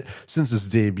 bullshit, since its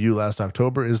debut last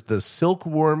October is the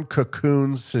silkworm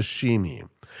cocoon sashimi.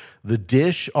 The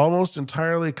dish, almost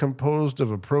entirely composed of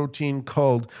a protein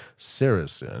called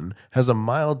sericin, has a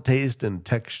mild taste and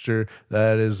texture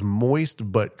that is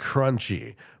moist but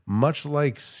crunchy. Much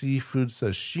like seafood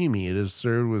sashimi, it is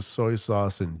served with soy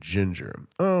sauce and ginger.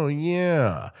 Oh,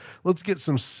 yeah. Let's get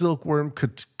some silkworm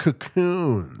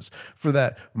cocoons for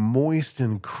that moist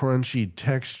and crunchy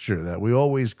texture that we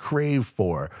always crave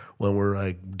for when we're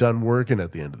like done working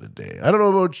at the end of the day. I don't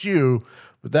know about you,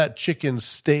 but that chicken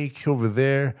steak over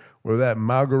there or that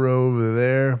maguro over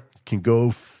there can go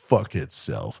fuck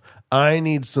itself. I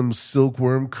need some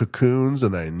silkworm cocoons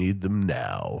and I need them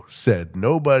now, said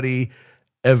nobody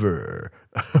ever.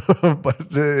 But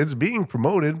it's being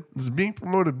promoted. It's being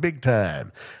promoted big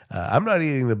time. I'm not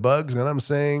eating the bugs, and I'm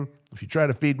saying if you try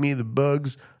to feed me the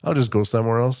bugs, I'll just go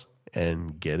somewhere else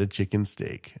and get a chicken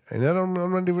steak. And I'm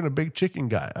not even a big chicken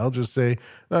guy. I'll just say,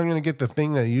 no, I'm going to get the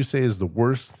thing that you say is the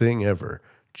worst thing ever,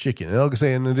 chicken. And I'll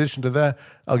say, in addition to that,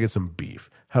 I'll get some beef.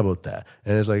 How about that?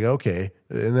 And it's like, okay.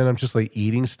 And then I'm just like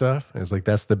eating stuff. And it's like,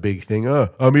 that's the big thing.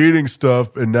 I'm eating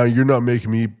stuff and now you're not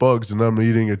making me eat bugs and I'm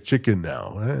eating a chicken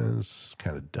now. It's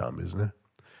kind of dumb, isn't it?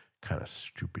 Kind of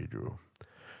stupid.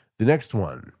 The next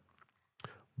one,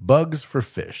 bugs for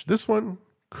fish. This one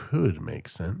could make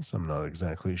sense. I'm not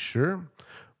exactly sure.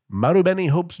 Marubeni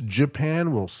hopes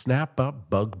Japan will snap up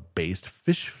bug-based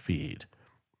fish feed.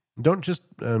 Don't just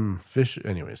fish.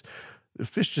 Anyways.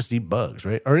 Fish just eat bugs,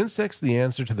 right? Are insects the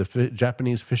answer to the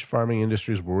Japanese fish farming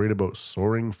industry's worried about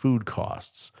soaring food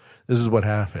costs? This is what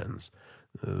happens.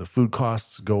 The food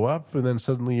costs go up, and then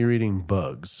suddenly you're eating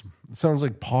bugs. It sounds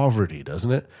like poverty,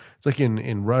 doesn't it? It's like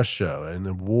in Russia, in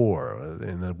the war,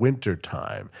 in the winter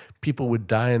time. People would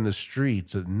die in the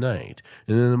streets at night,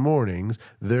 and in the mornings,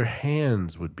 their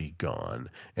hands would be gone,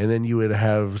 and then you would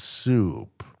have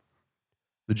soup.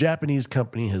 The Japanese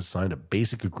company has signed a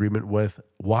basic agreement with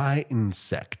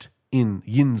Yinsect,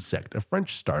 a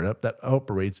French startup that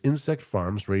operates insect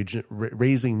farms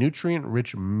raising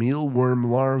nutrient-rich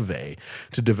mealworm larvae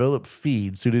to develop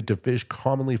feed suited to fish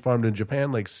commonly farmed in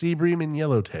Japan like sea bream and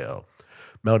yellowtail.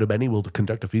 Maudabeni will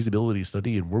conduct a feasibility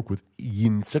study and work with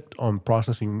Insect on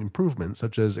processing improvements,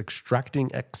 such as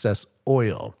extracting excess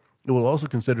oil. It will also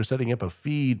consider setting up a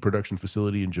feed production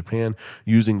facility in Japan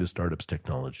using the startup's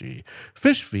technology.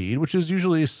 Fish feed, which is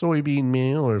usually soybean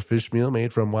meal or fish meal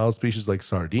made from wild species like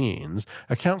sardines,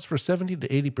 accounts for 70 to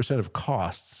 80% of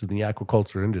costs in the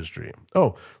aquaculture industry.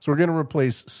 Oh, so we're going to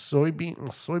replace soybean. Well,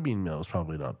 soybean meal is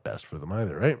probably not best for them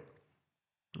either, right?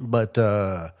 But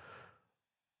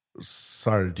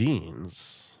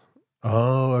sardines...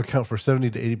 account for 70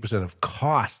 to 80% of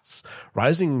costs.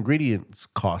 Rising ingredients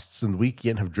costs in the week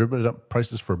yen have driven up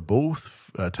prices for both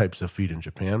types of feed in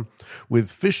Japan,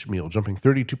 with fish meal jumping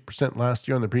 32% last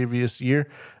year on the previous year,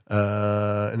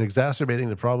 and exacerbating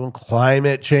the problem.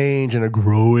 Climate change and a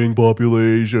growing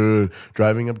population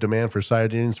driving up demand for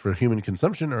sardines for human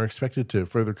consumption are expected to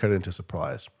further cut into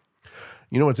supplies.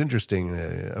 You know what's interesting?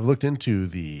 I've looked into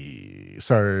the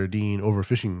sardine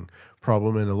overfishing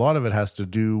problem, and a lot of it has to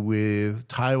do with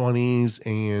Taiwanese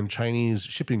and Chinese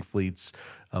shipping fleets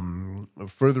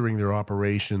furthering their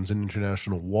operations in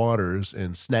international waters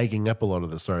and snagging up a lot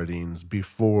of the sardines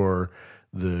before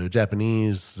the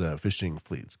Japanese fishing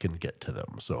fleets can get to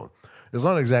them. So it's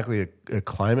not exactly a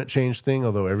climate change thing,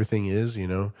 although everything is, you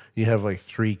know. You have like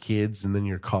 3 kids and then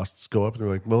your costs go up. They're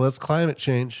like, well, that's climate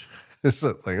change. It's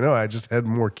like, no, I just had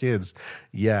more kids.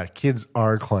 Yeah, kids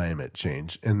are climate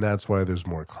change, and that's why there's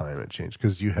more climate change,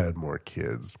 because you had more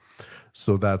kids.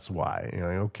 So that's why. You're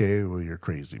like, okay, well, you're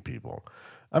crazy people.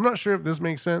 I'm not sure if this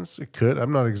makes sense. It could.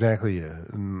 I'm not exactly, if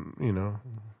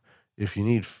you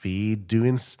need feed,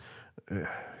 it's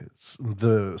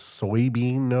the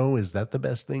soybean, no, is that the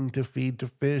best thing to feed to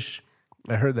fish?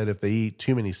 I heard that if they eat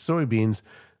too many soybeans,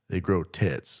 they grow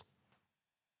tits.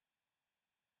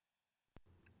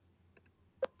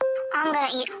 I'm gonna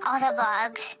eat all the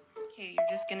bugs. Okay, you're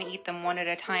just gonna eat them one at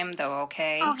a time, though,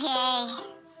 okay? Okay.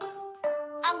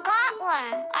 I got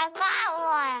one.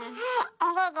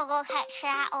 I'm gonna go catch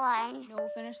that one. No,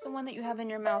 finish the one that you have in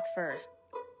your mouth first.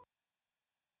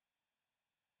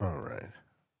 All right.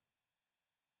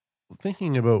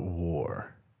 Thinking about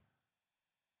war,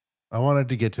 I wanted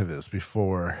to get to this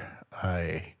before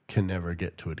I can never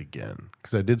get to it again,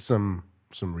 because I did some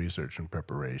research and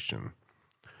preparation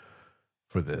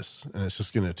for this, and it's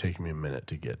just going to take me a minute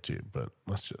to get to, but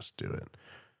let's just do it.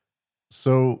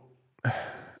 So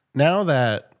now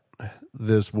that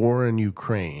this war in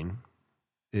Ukraine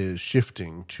is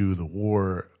shifting to the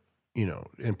war,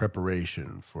 in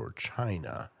preparation for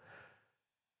China,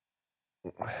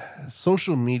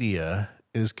 social media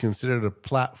is considered a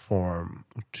platform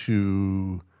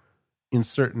to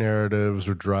insert narratives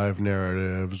or drive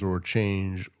narratives or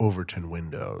change Overton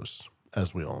windows,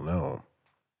 as we all know.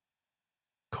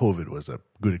 COVID was a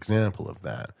good example of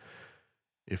that.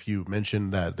 If you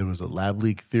mentioned that there was a lab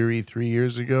leak theory 3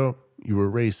 years ago, you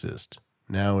were racist.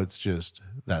 Now that's just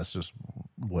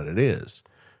what it is.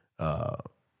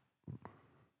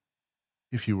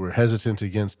 If you were hesitant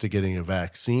against getting a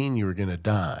vaccine, you were going to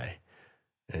die,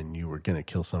 and you were going to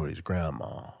kill somebody's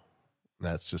grandma.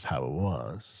 That's just how it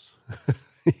was,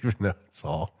 even though it's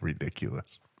all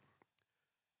ridiculous.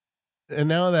 And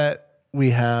now that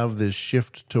we have this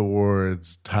shift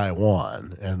towards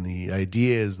Taiwan, and the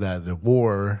idea is that the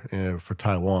war for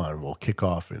Taiwan will kick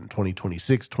off in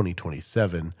 2026,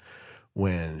 2027,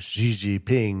 when Xi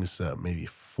Jinping's maybe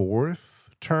 4th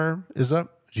term is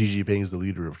up. Xi Jinping is the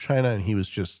leader of China, and he was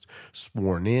just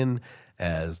sworn in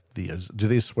as do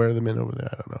they swear them in over there?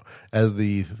 I don't know. As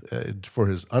for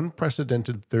his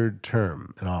unprecedented 3rd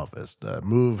term in office, a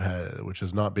move which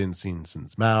has not been seen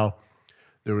since Mao.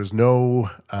 There was no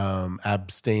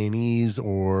abstainees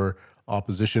or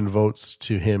opposition votes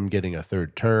to him getting a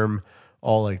 3rd term.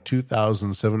 All like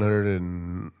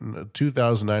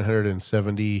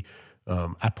 2,970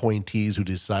 appointees who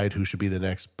decide who should be the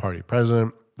next party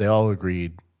president, they all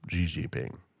agreed Xi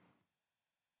Jinping.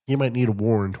 He might need a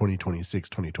war in 2026,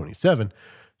 2027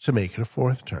 to make it a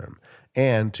 4th term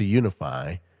and to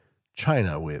unify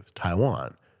China with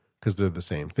Taiwan, because they're the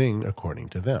same thing according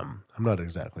to them. I'm not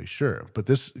exactly sure, but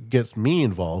this gets me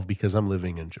involved because I'm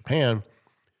living in Japan,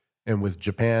 and with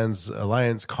Japan's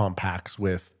alliance compacts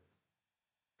with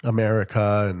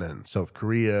America and then South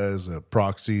Korea as a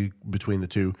proxy between the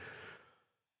two,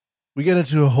 we get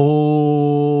into a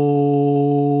whole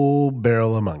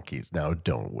barrel of monkeys now,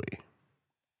 don't we?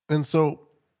 And so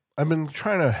I've been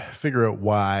trying to figure out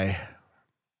why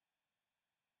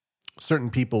certain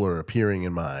people are appearing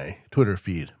in my Twitter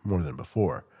feed more than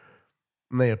before.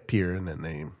 And they appear and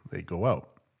then they go out.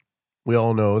 We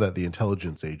all know that the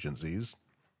intelligence agencies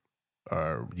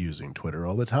are using Twitter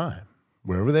all the time,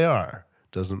 wherever they are,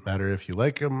 Doesn't matter if you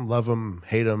like them, love them,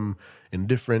 hate them,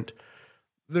 indifferent.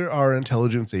 There are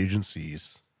intelligence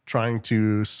agencies trying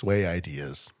to sway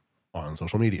ideas on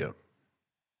social media.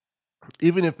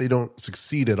 Even if they don't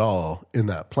succeed at all in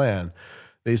that plan,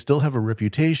 they still have a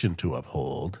reputation to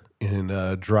uphold in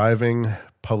driving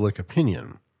public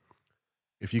opinion.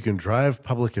 If you can drive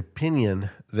public opinion,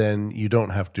 then you don't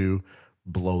have to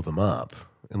blow them up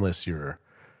unless you're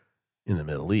in the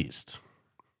Middle East,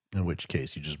 in which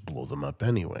case you just blow them up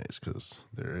anyways because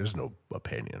there is no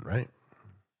opinion, right?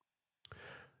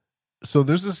 So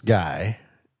there's this guy,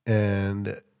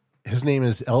 and his name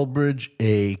is Elbridge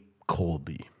A.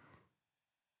 Colby.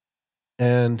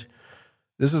 And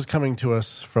this is coming to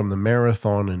us from the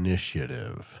Marathon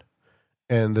Initiative.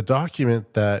 And the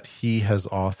document that he has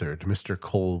authored, Mr.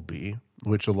 Colby,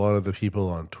 which a lot of the people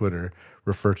on Twitter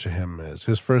refer to him as,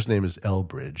 his first name is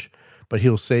Elbridge, but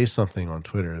he'll say something on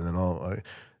Twitter, and then all,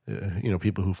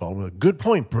 people who follow him, good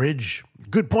point, Bridge.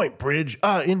 Good point, Bridge.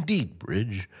 Ah, indeed,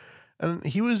 Bridge. And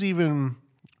he was even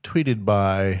tweeted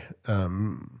by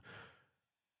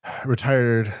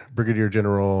retired Brigadier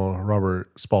General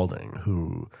Robert Spalding,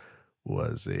 who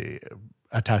was a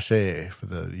attaché for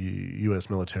the U.S.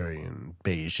 military in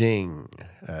Beijing,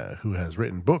 who has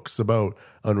written books about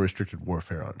unrestricted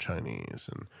warfare on Chinese.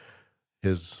 And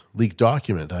his leaked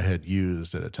document I had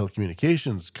used at a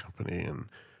telecommunications company, and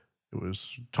it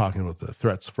was talking about the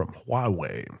threats from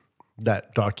Huawei.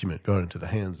 That document got into the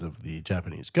hands of the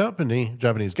Japanese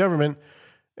government,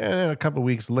 and a couple of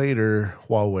weeks later,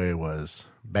 Huawei was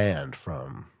banned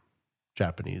from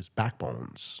Japanese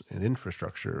backbones and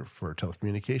infrastructure for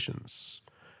telecommunications.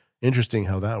 Interesting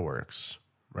how that works,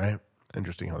 right?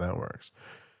 Interesting how that works.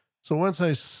 So once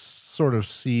I sort of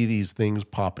see these things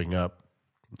popping up,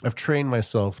 I've trained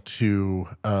myself to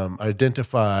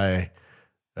identify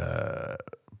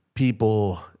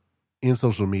people in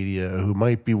social media who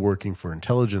might be working for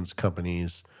intelligence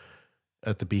companies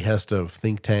at the behest of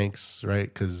think tanks,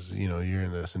 right? Because, you're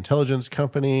in this intelligence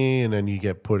company and then you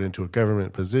get put into a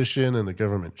government position and the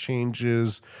government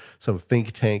changes. Some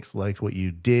think tanks liked what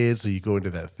you did, so you go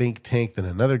into that think tank, then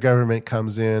another government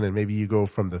comes in and maybe you go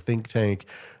from the think tank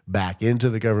back into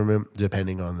the government,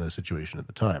 depending on the situation at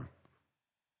the time.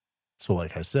 So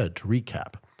like I said, to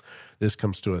recap, this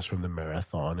comes to us from the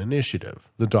Marathon Initiative.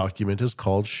 The document is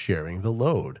called Sharing the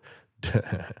Load.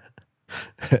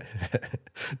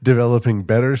 Developing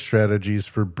better strategies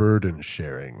for burden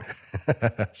sharing.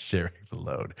 Sharing the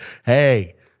load.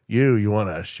 Hey, you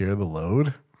want to share the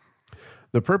load?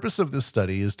 The purpose of this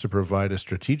study is to provide a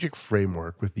strategic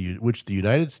framework which the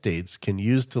United States can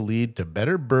use to lead to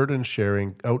better burden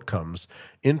sharing outcomes,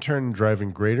 in turn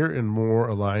driving greater and more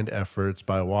aligned efforts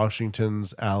by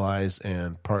Washington's allies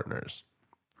and partners.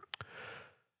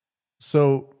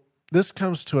 So this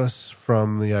comes to us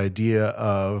from the idea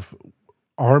of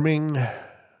arming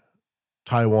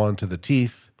Taiwan to the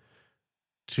teeth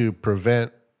to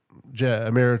prevent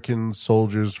American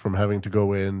soldiers from having to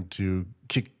go in to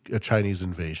kick a Chinese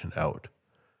invasion out.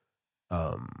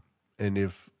 And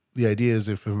if the idea is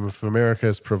if America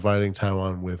is providing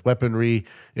Taiwan with weaponry,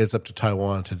 it's up to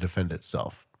Taiwan to defend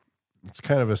itself. It's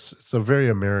kind of it's a very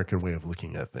American way of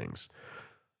looking at things.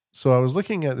 So I was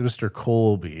looking at Mr.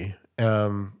 Colby,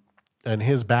 and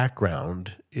his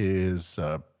background is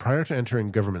prior to entering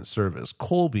government service,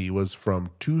 Colby was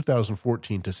from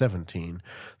 2014 to 17,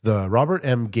 the Robert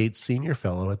M. Gates Senior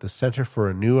Fellow at the Center for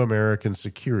a New American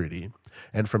Security,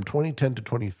 and from 2010 to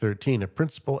 2013, a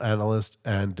principal analyst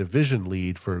and division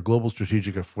lead for global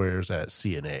strategic affairs at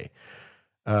CNA.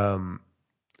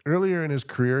 Earlier in his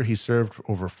career, he served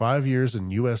for over 5 years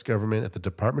in U.S. government at the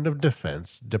Department of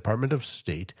Defense, Department of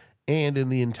State, and in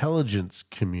the intelligence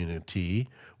community,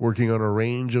 working on a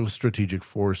range of strategic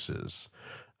forces,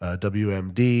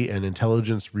 WMD, and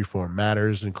intelligence reform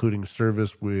matters, including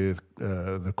service with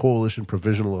the Coalition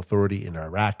Provisional Authority in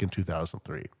Iraq in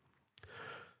 2003.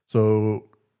 So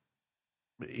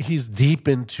he's deep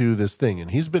into this thing,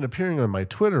 and he's been appearing on my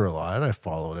Twitter a lot. I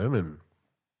followed him,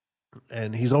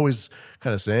 and he's always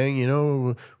kind of saying,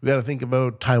 we got to think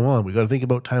about Taiwan. We got to think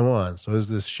about Taiwan. So as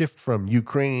this shift from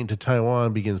Ukraine to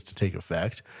Taiwan begins to take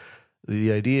effect,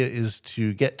 the idea is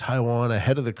to get Taiwan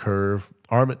ahead of the curve,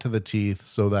 arm it to the teeth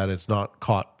so that it's not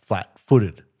caught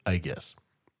flat-footed, I guess.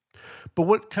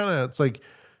 But it's like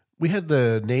we had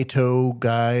the NATO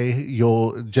guy,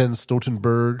 Jens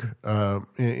Stoltenberg,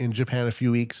 in Japan a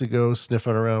few weeks ago,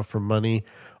 sniffing around for money.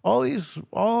 All these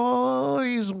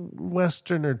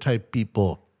Westerner type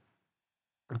people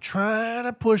trying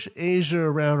to push Asia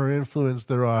around or influence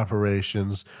their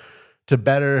operations to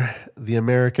better the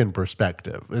American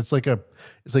perspective. It's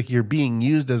like you're being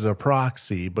used as a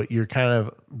proxy, but you're kind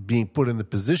of being put in the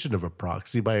position of a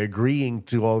proxy by agreeing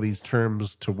to all these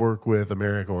terms to work with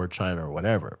America or China or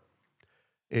whatever.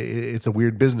 It's a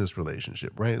weird business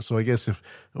relationship, right? So I guess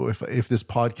if this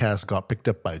podcast got picked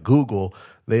up by Google,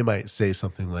 they might say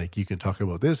something like, you can talk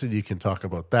about this and you can talk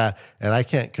about that, and I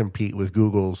can't compete with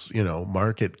Google's,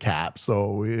 market cap.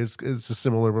 So it's a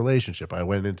similar relationship. I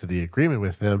went into the agreement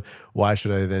with them. Why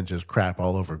should I then just crap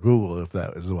all over Google if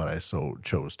that is what I so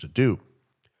chose to do?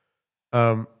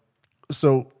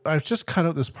 So I've just cut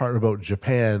out this part about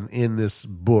Japan in this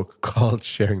book called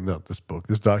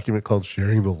this document called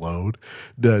Sharing the Load,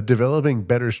 Developing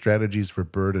Better Strategies for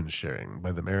Burden Sharing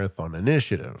by the Marathon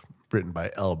Initiative, written by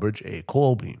Elbridge A.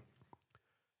 Colby.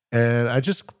 And I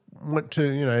just went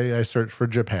to, I searched for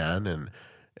Japan, and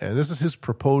this is his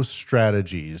proposed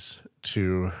strategies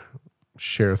to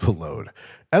share the load.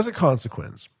 As a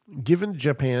consequence, given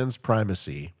Japan's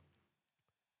primacy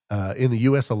in the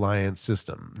U.S. alliance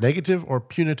system, negative or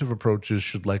punitive approaches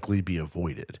should likely be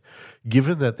avoided,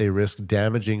 given that they risk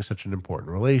damaging such an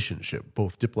important relationship,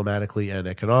 both diplomatically and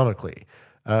economically.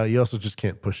 You also just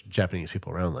can't push Japanese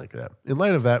people around like that. In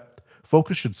light of that,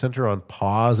 focus should center on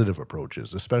positive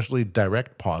approaches, especially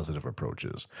direct positive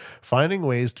approaches. Finding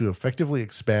ways to effectively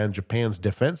expand Japan's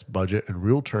defense budget in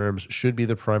real terms should be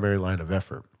the primary line of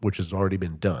effort, which has already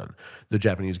been done. The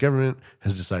Japanese government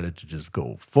has decided to just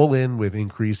go full in with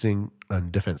increasing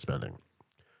defense spending.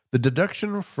 The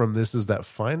deduction from this is that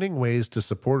finding ways to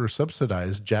support or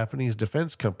subsidize Japanese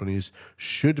defense companies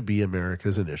should be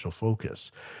America's initial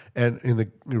focus. And in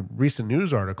the recent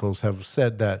news articles have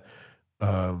said that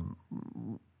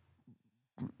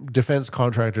defense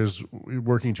contractors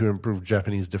working to improve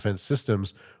Japanese defense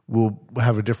systems will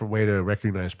have a different way to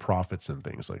recognize profits and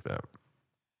things like that.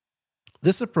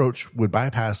 This approach would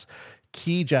bypass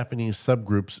key Japanese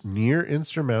subgroups' near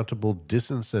insurmountable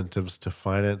disincentives to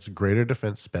finance greater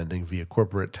defense spending via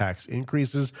corporate tax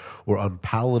increases or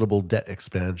unpalatable debt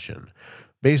expansion.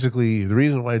 Basically, the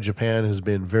reason why Japan has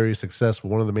been very successful,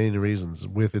 one of the main reasons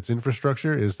with its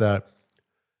infrastructure, is that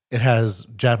it has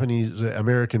Japanese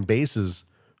American bases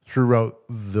throughout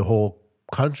the whole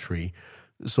country,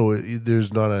 so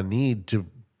there's not a need to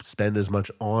spend as much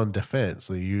on defense.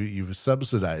 You've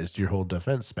subsidized your whole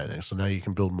defense spending, so now you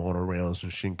can build monorails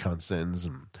and Shinkansens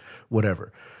and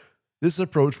whatever. This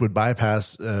approach would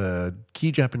bypass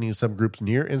key Japanese subgroups'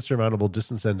 near insurmountable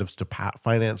disincentives to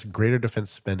finance greater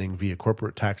defense spending via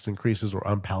corporate tax increases or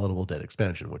unpalatable debt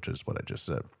expansion, which is what I just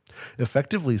said.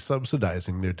 Effectively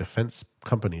subsidizing their defense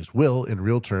companies will, in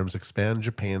real terms, expand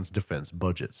Japan's defense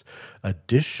budgets.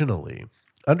 Additionally,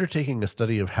 undertaking a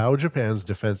study of how Japan's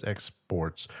defense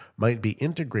exports might be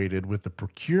integrated with the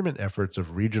procurement efforts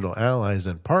of regional allies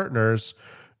and partners,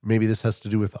 maybe this has to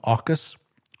do with AUKUS,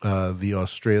 the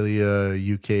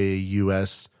Australia, UK,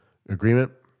 US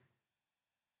agreement,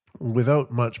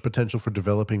 without much potential for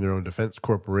developing their own defense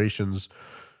corporations,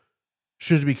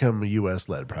 should become a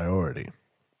US-led priority.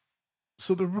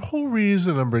 So the whole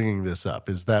reason I'm bringing this up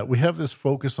is that we have this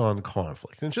focus on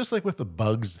conflict. And just like with the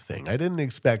bugs thing, I didn't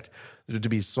expect there to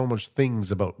be so much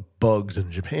things about bugs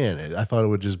in Japan. I thought it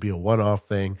would just be a one-off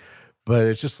thing, but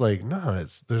it's just like, no,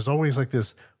 there's always like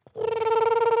this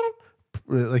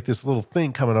little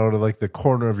thing coming out of like the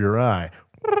corner of your eye.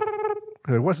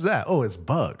 What's that? Oh, it's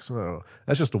bugs. Oh,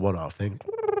 that's just a one-off thing.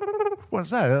 What's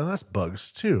that? Oh, that's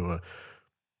bugs too.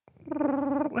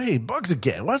 Hey, bugs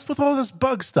again. What's with all this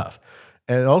bug stuff?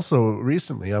 And also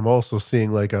recently, I'm also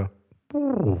seeing like a,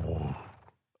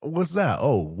 what's that?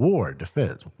 Oh, war,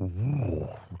 defense.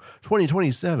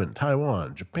 2027,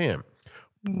 Taiwan, Japan.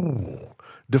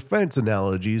 Defense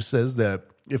analogy says that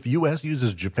if U.S.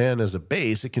 uses Japan as a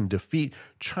base, it can defeat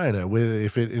China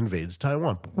if it invades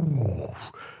Taiwan.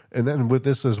 And then with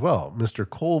this as well, Mr.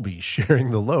 Colby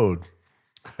sharing the load.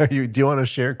 Do you want to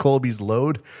share Colby's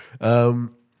load?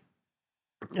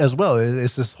 As well,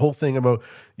 it's this whole thing about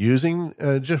using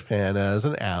Japan as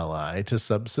an ally to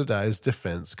subsidize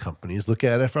defense companies. Look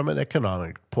at it from an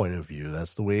economic point of view.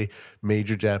 That's the way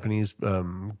major Japanese,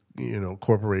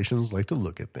 corporations like to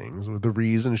look at things. The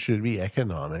reason should be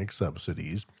economic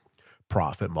subsidies,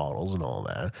 profit models, and all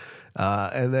that,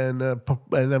 and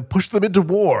then push them into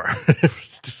war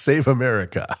to save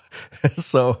America.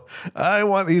 So I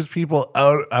want these people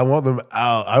out. I want them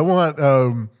out. I want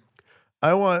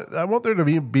there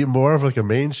to be more of like a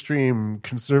mainstream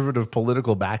conservative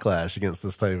political backlash against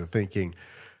this type of thinking.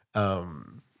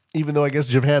 Even though I guess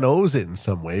Japan owes it in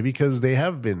some way because they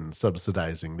have been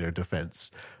subsidizing their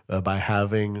defense by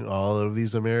having all of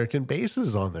these American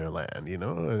bases on their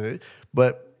land,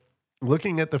 But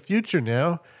looking at the future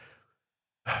now,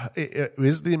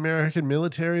 Is the American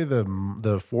military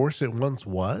the force it once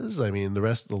was? I mean,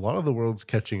 a lot of the world's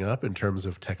catching up in terms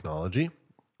of technology.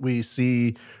 We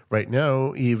see right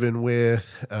now, even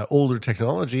with older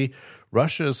technology,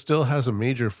 Russia still has a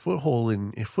major foothold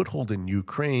in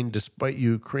Ukraine, despite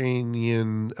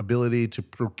Ukrainian ability to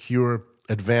procure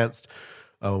advanced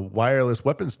wireless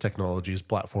weapons technologies,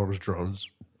 platforms, drones,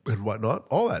 and whatnot,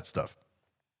 all that stuff.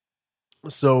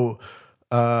 So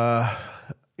I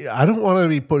don't want to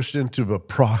be pushed into a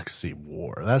proxy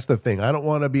war. That's the thing. I don't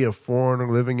want to be a foreigner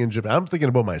living in Japan. I'm thinking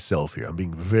about myself here. I'm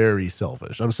being very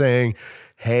selfish. I'm saying,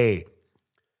 hey,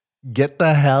 get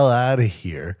the hell out of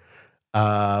here.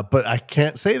 But I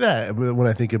can't say that when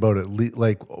I think about it,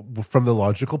 like from the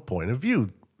logical point of view.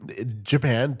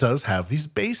 Japan does have these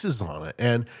bases on it.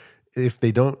 And if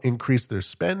they don't increase their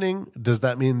spending, does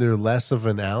that mean they're less of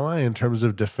an ally in terms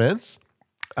of defense?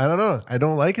 I don't know. I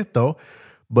don't like it though.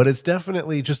 But it's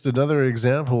definitely just another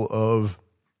example of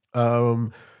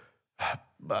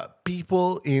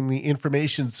people in the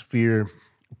information sphere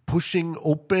pushing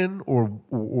open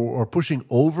or pushing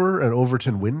over an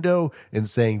Overton window and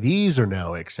saying, these are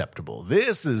now acceptable.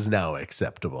 This is now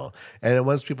acceptable. And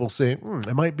once people say,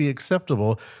 it might be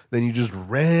acceptable, then you just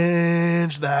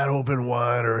wrench that open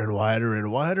wider and wider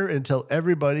and wider until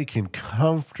everybody can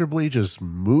comfortably just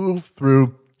move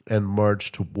through and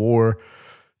march to war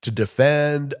to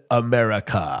defend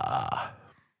America.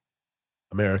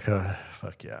 America,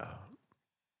 fuck yeah.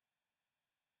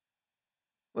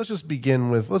 Let's just begin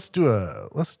with let's do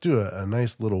a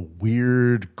nice little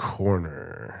weird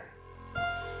corner.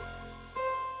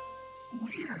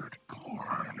 Weird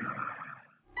corner.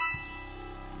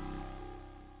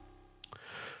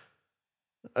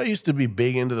 I used to be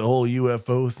big into the whole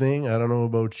UFO thing. I don't know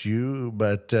about you,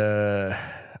 but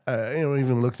I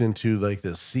even looked into like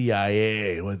the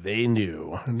CIA, what they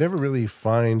knew. I never really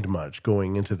find much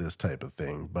going into this type of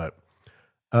thing, but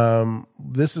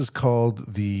this is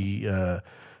called the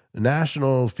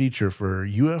National Feature for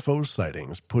UFO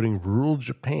Sightings, putting rural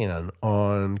Japan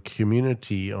on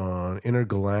community on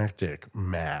intergalactic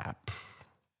map.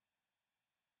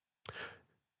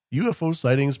 UFO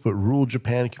sightings put rural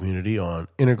Japan community on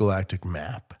intergalactic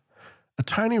map. A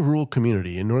tiny rural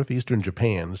community in northeastern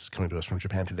Japan, this is coming to us from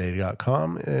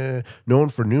JapanToday.com, known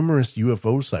for numerous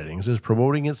UFO sightings, is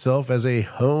promoting itself as a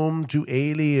home to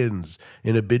aliens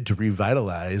in a bid to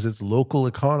revitalize its local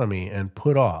economy and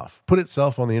put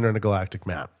itself on the intergalactic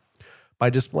map. By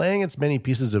displaying its many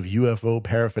pieces of UFO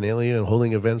paraphernalia and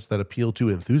holding events that appeal to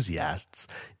enthusiasts,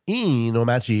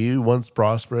 Inomachi, once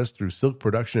prosperous through silk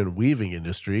production and weaving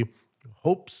industry,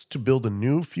 hopes to build a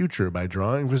new future by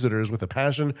drawing visitors with a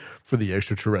passion for the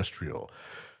extraterrestrial.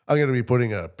 I'm going to be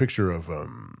putting a picture of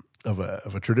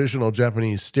a traditional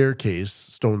Japanese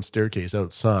stone staircase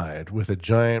outside with a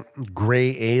giant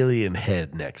gray alien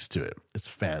head next to it. It's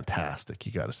fantastic.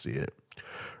 You got to see it.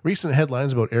 Recent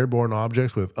headlines about airborne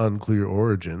objects with unclear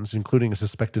origins, including a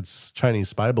suspected Chinese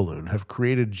spy balloon, have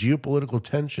created geopolitical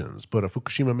tensions, but a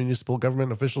Fukushima municipal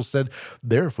government official said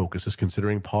their focus is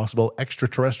considering possible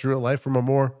extraterrestrial life from a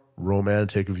more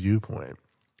romantic viewpoint.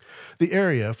 The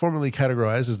area, formerly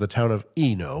categorized as the town of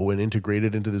Ino and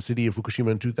integrated into the city of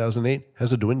Fukushima in 2008,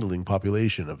 has a dwindling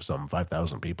population of some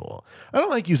 5,000 people. I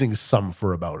don't like using some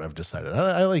for about, I've decided.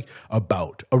 I like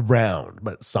about, around,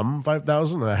 but some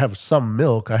 5,000. I have some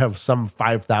milk. I have some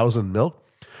 5,000 milk.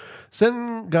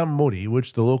 Sengamori,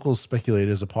 which the locals speculate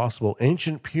is a possible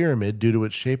ancient pyramid due to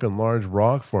its shape and large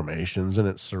rock formations and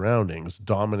its surroundings,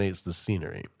 dominates the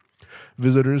scenery.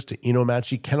 Visitors to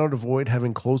Inomachi cannot avoid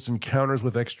having close encounters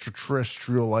with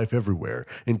extraterrestrial life everywhere,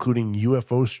 including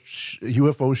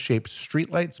UFO-shaped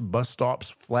streetlights, bus stops,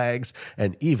 flags,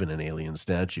 and even an alien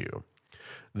statue.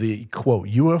 The, quote,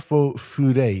 UFO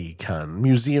Fureikan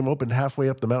Museum opened halfway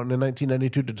up the mountain in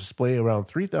 1992 to display around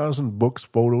 3,000 books,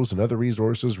 photos, and other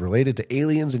resources related to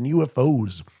aliens and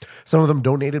UFOs, some of them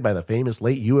donated by the famous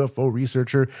late UFO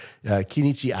researcher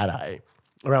Kenichi Arai.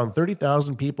 Around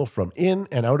 30,000 people from in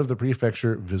and out of the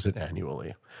prefecture visit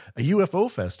annually. A UFO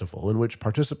festival in which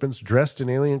participants dressed in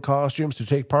alien costumes to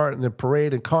take part in the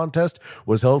parade and contest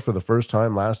was held for the first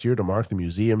time last year to mark the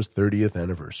museum's 30th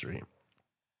anniversary.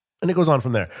 And it goes on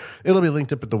from there. It'll be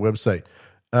linked up at the website.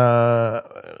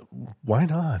 Why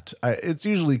not? It's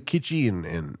usually kitschy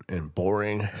and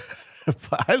boring.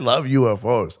 I love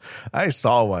UFOs. I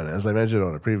saw one, as I mentioned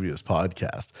on a previous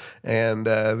podcast. And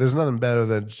there's nothing better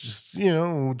than just,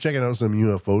 checking out some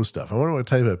UFO stuff. I wonder what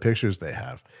type of pictures they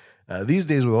have. These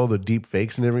days with all the deep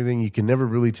fakes and everything, you can never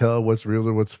really tell what's real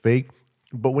or what's fake.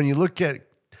 But when you look at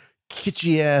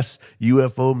kitschy-ass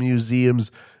UFO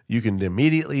museums, you can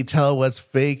immediately tell what's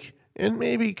fake and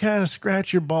maybe kind of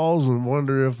scratch your balls and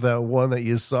wonder if that one that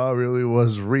you saw really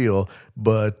was real.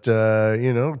 But,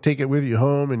 take it with you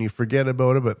home and you forget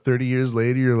about it. But 30 years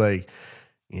later, you're like,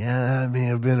 yeah, that may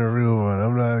have been a real one.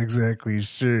 I'm not exactly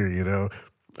sure,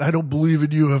 I don't believe in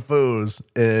UFOs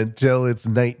until it's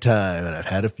nighttime and I've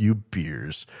had a few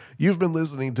beers. You've been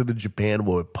listening to the Japan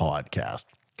Boy Podcast,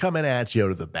 coming at you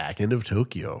out of the back end of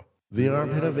Tokyo, the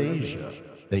armpit of Asia.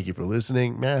 Thank you for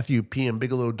listening.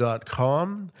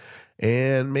 MatthewPMBigelow.com.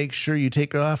 And make sure you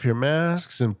take off your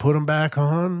masks and put them back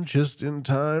on just in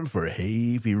time for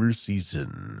hay fever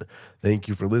season. Thank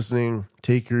you for listening.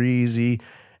 Take her easy,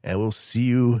 and we'll see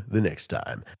you the next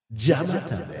time.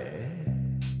 Jamatane.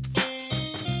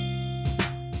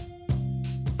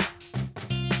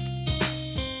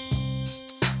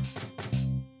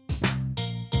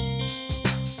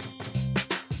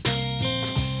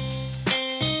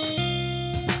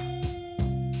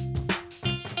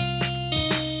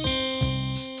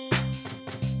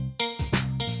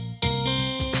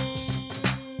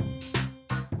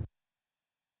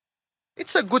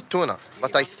 It's a good tuna,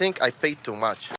 but I think I paid too much.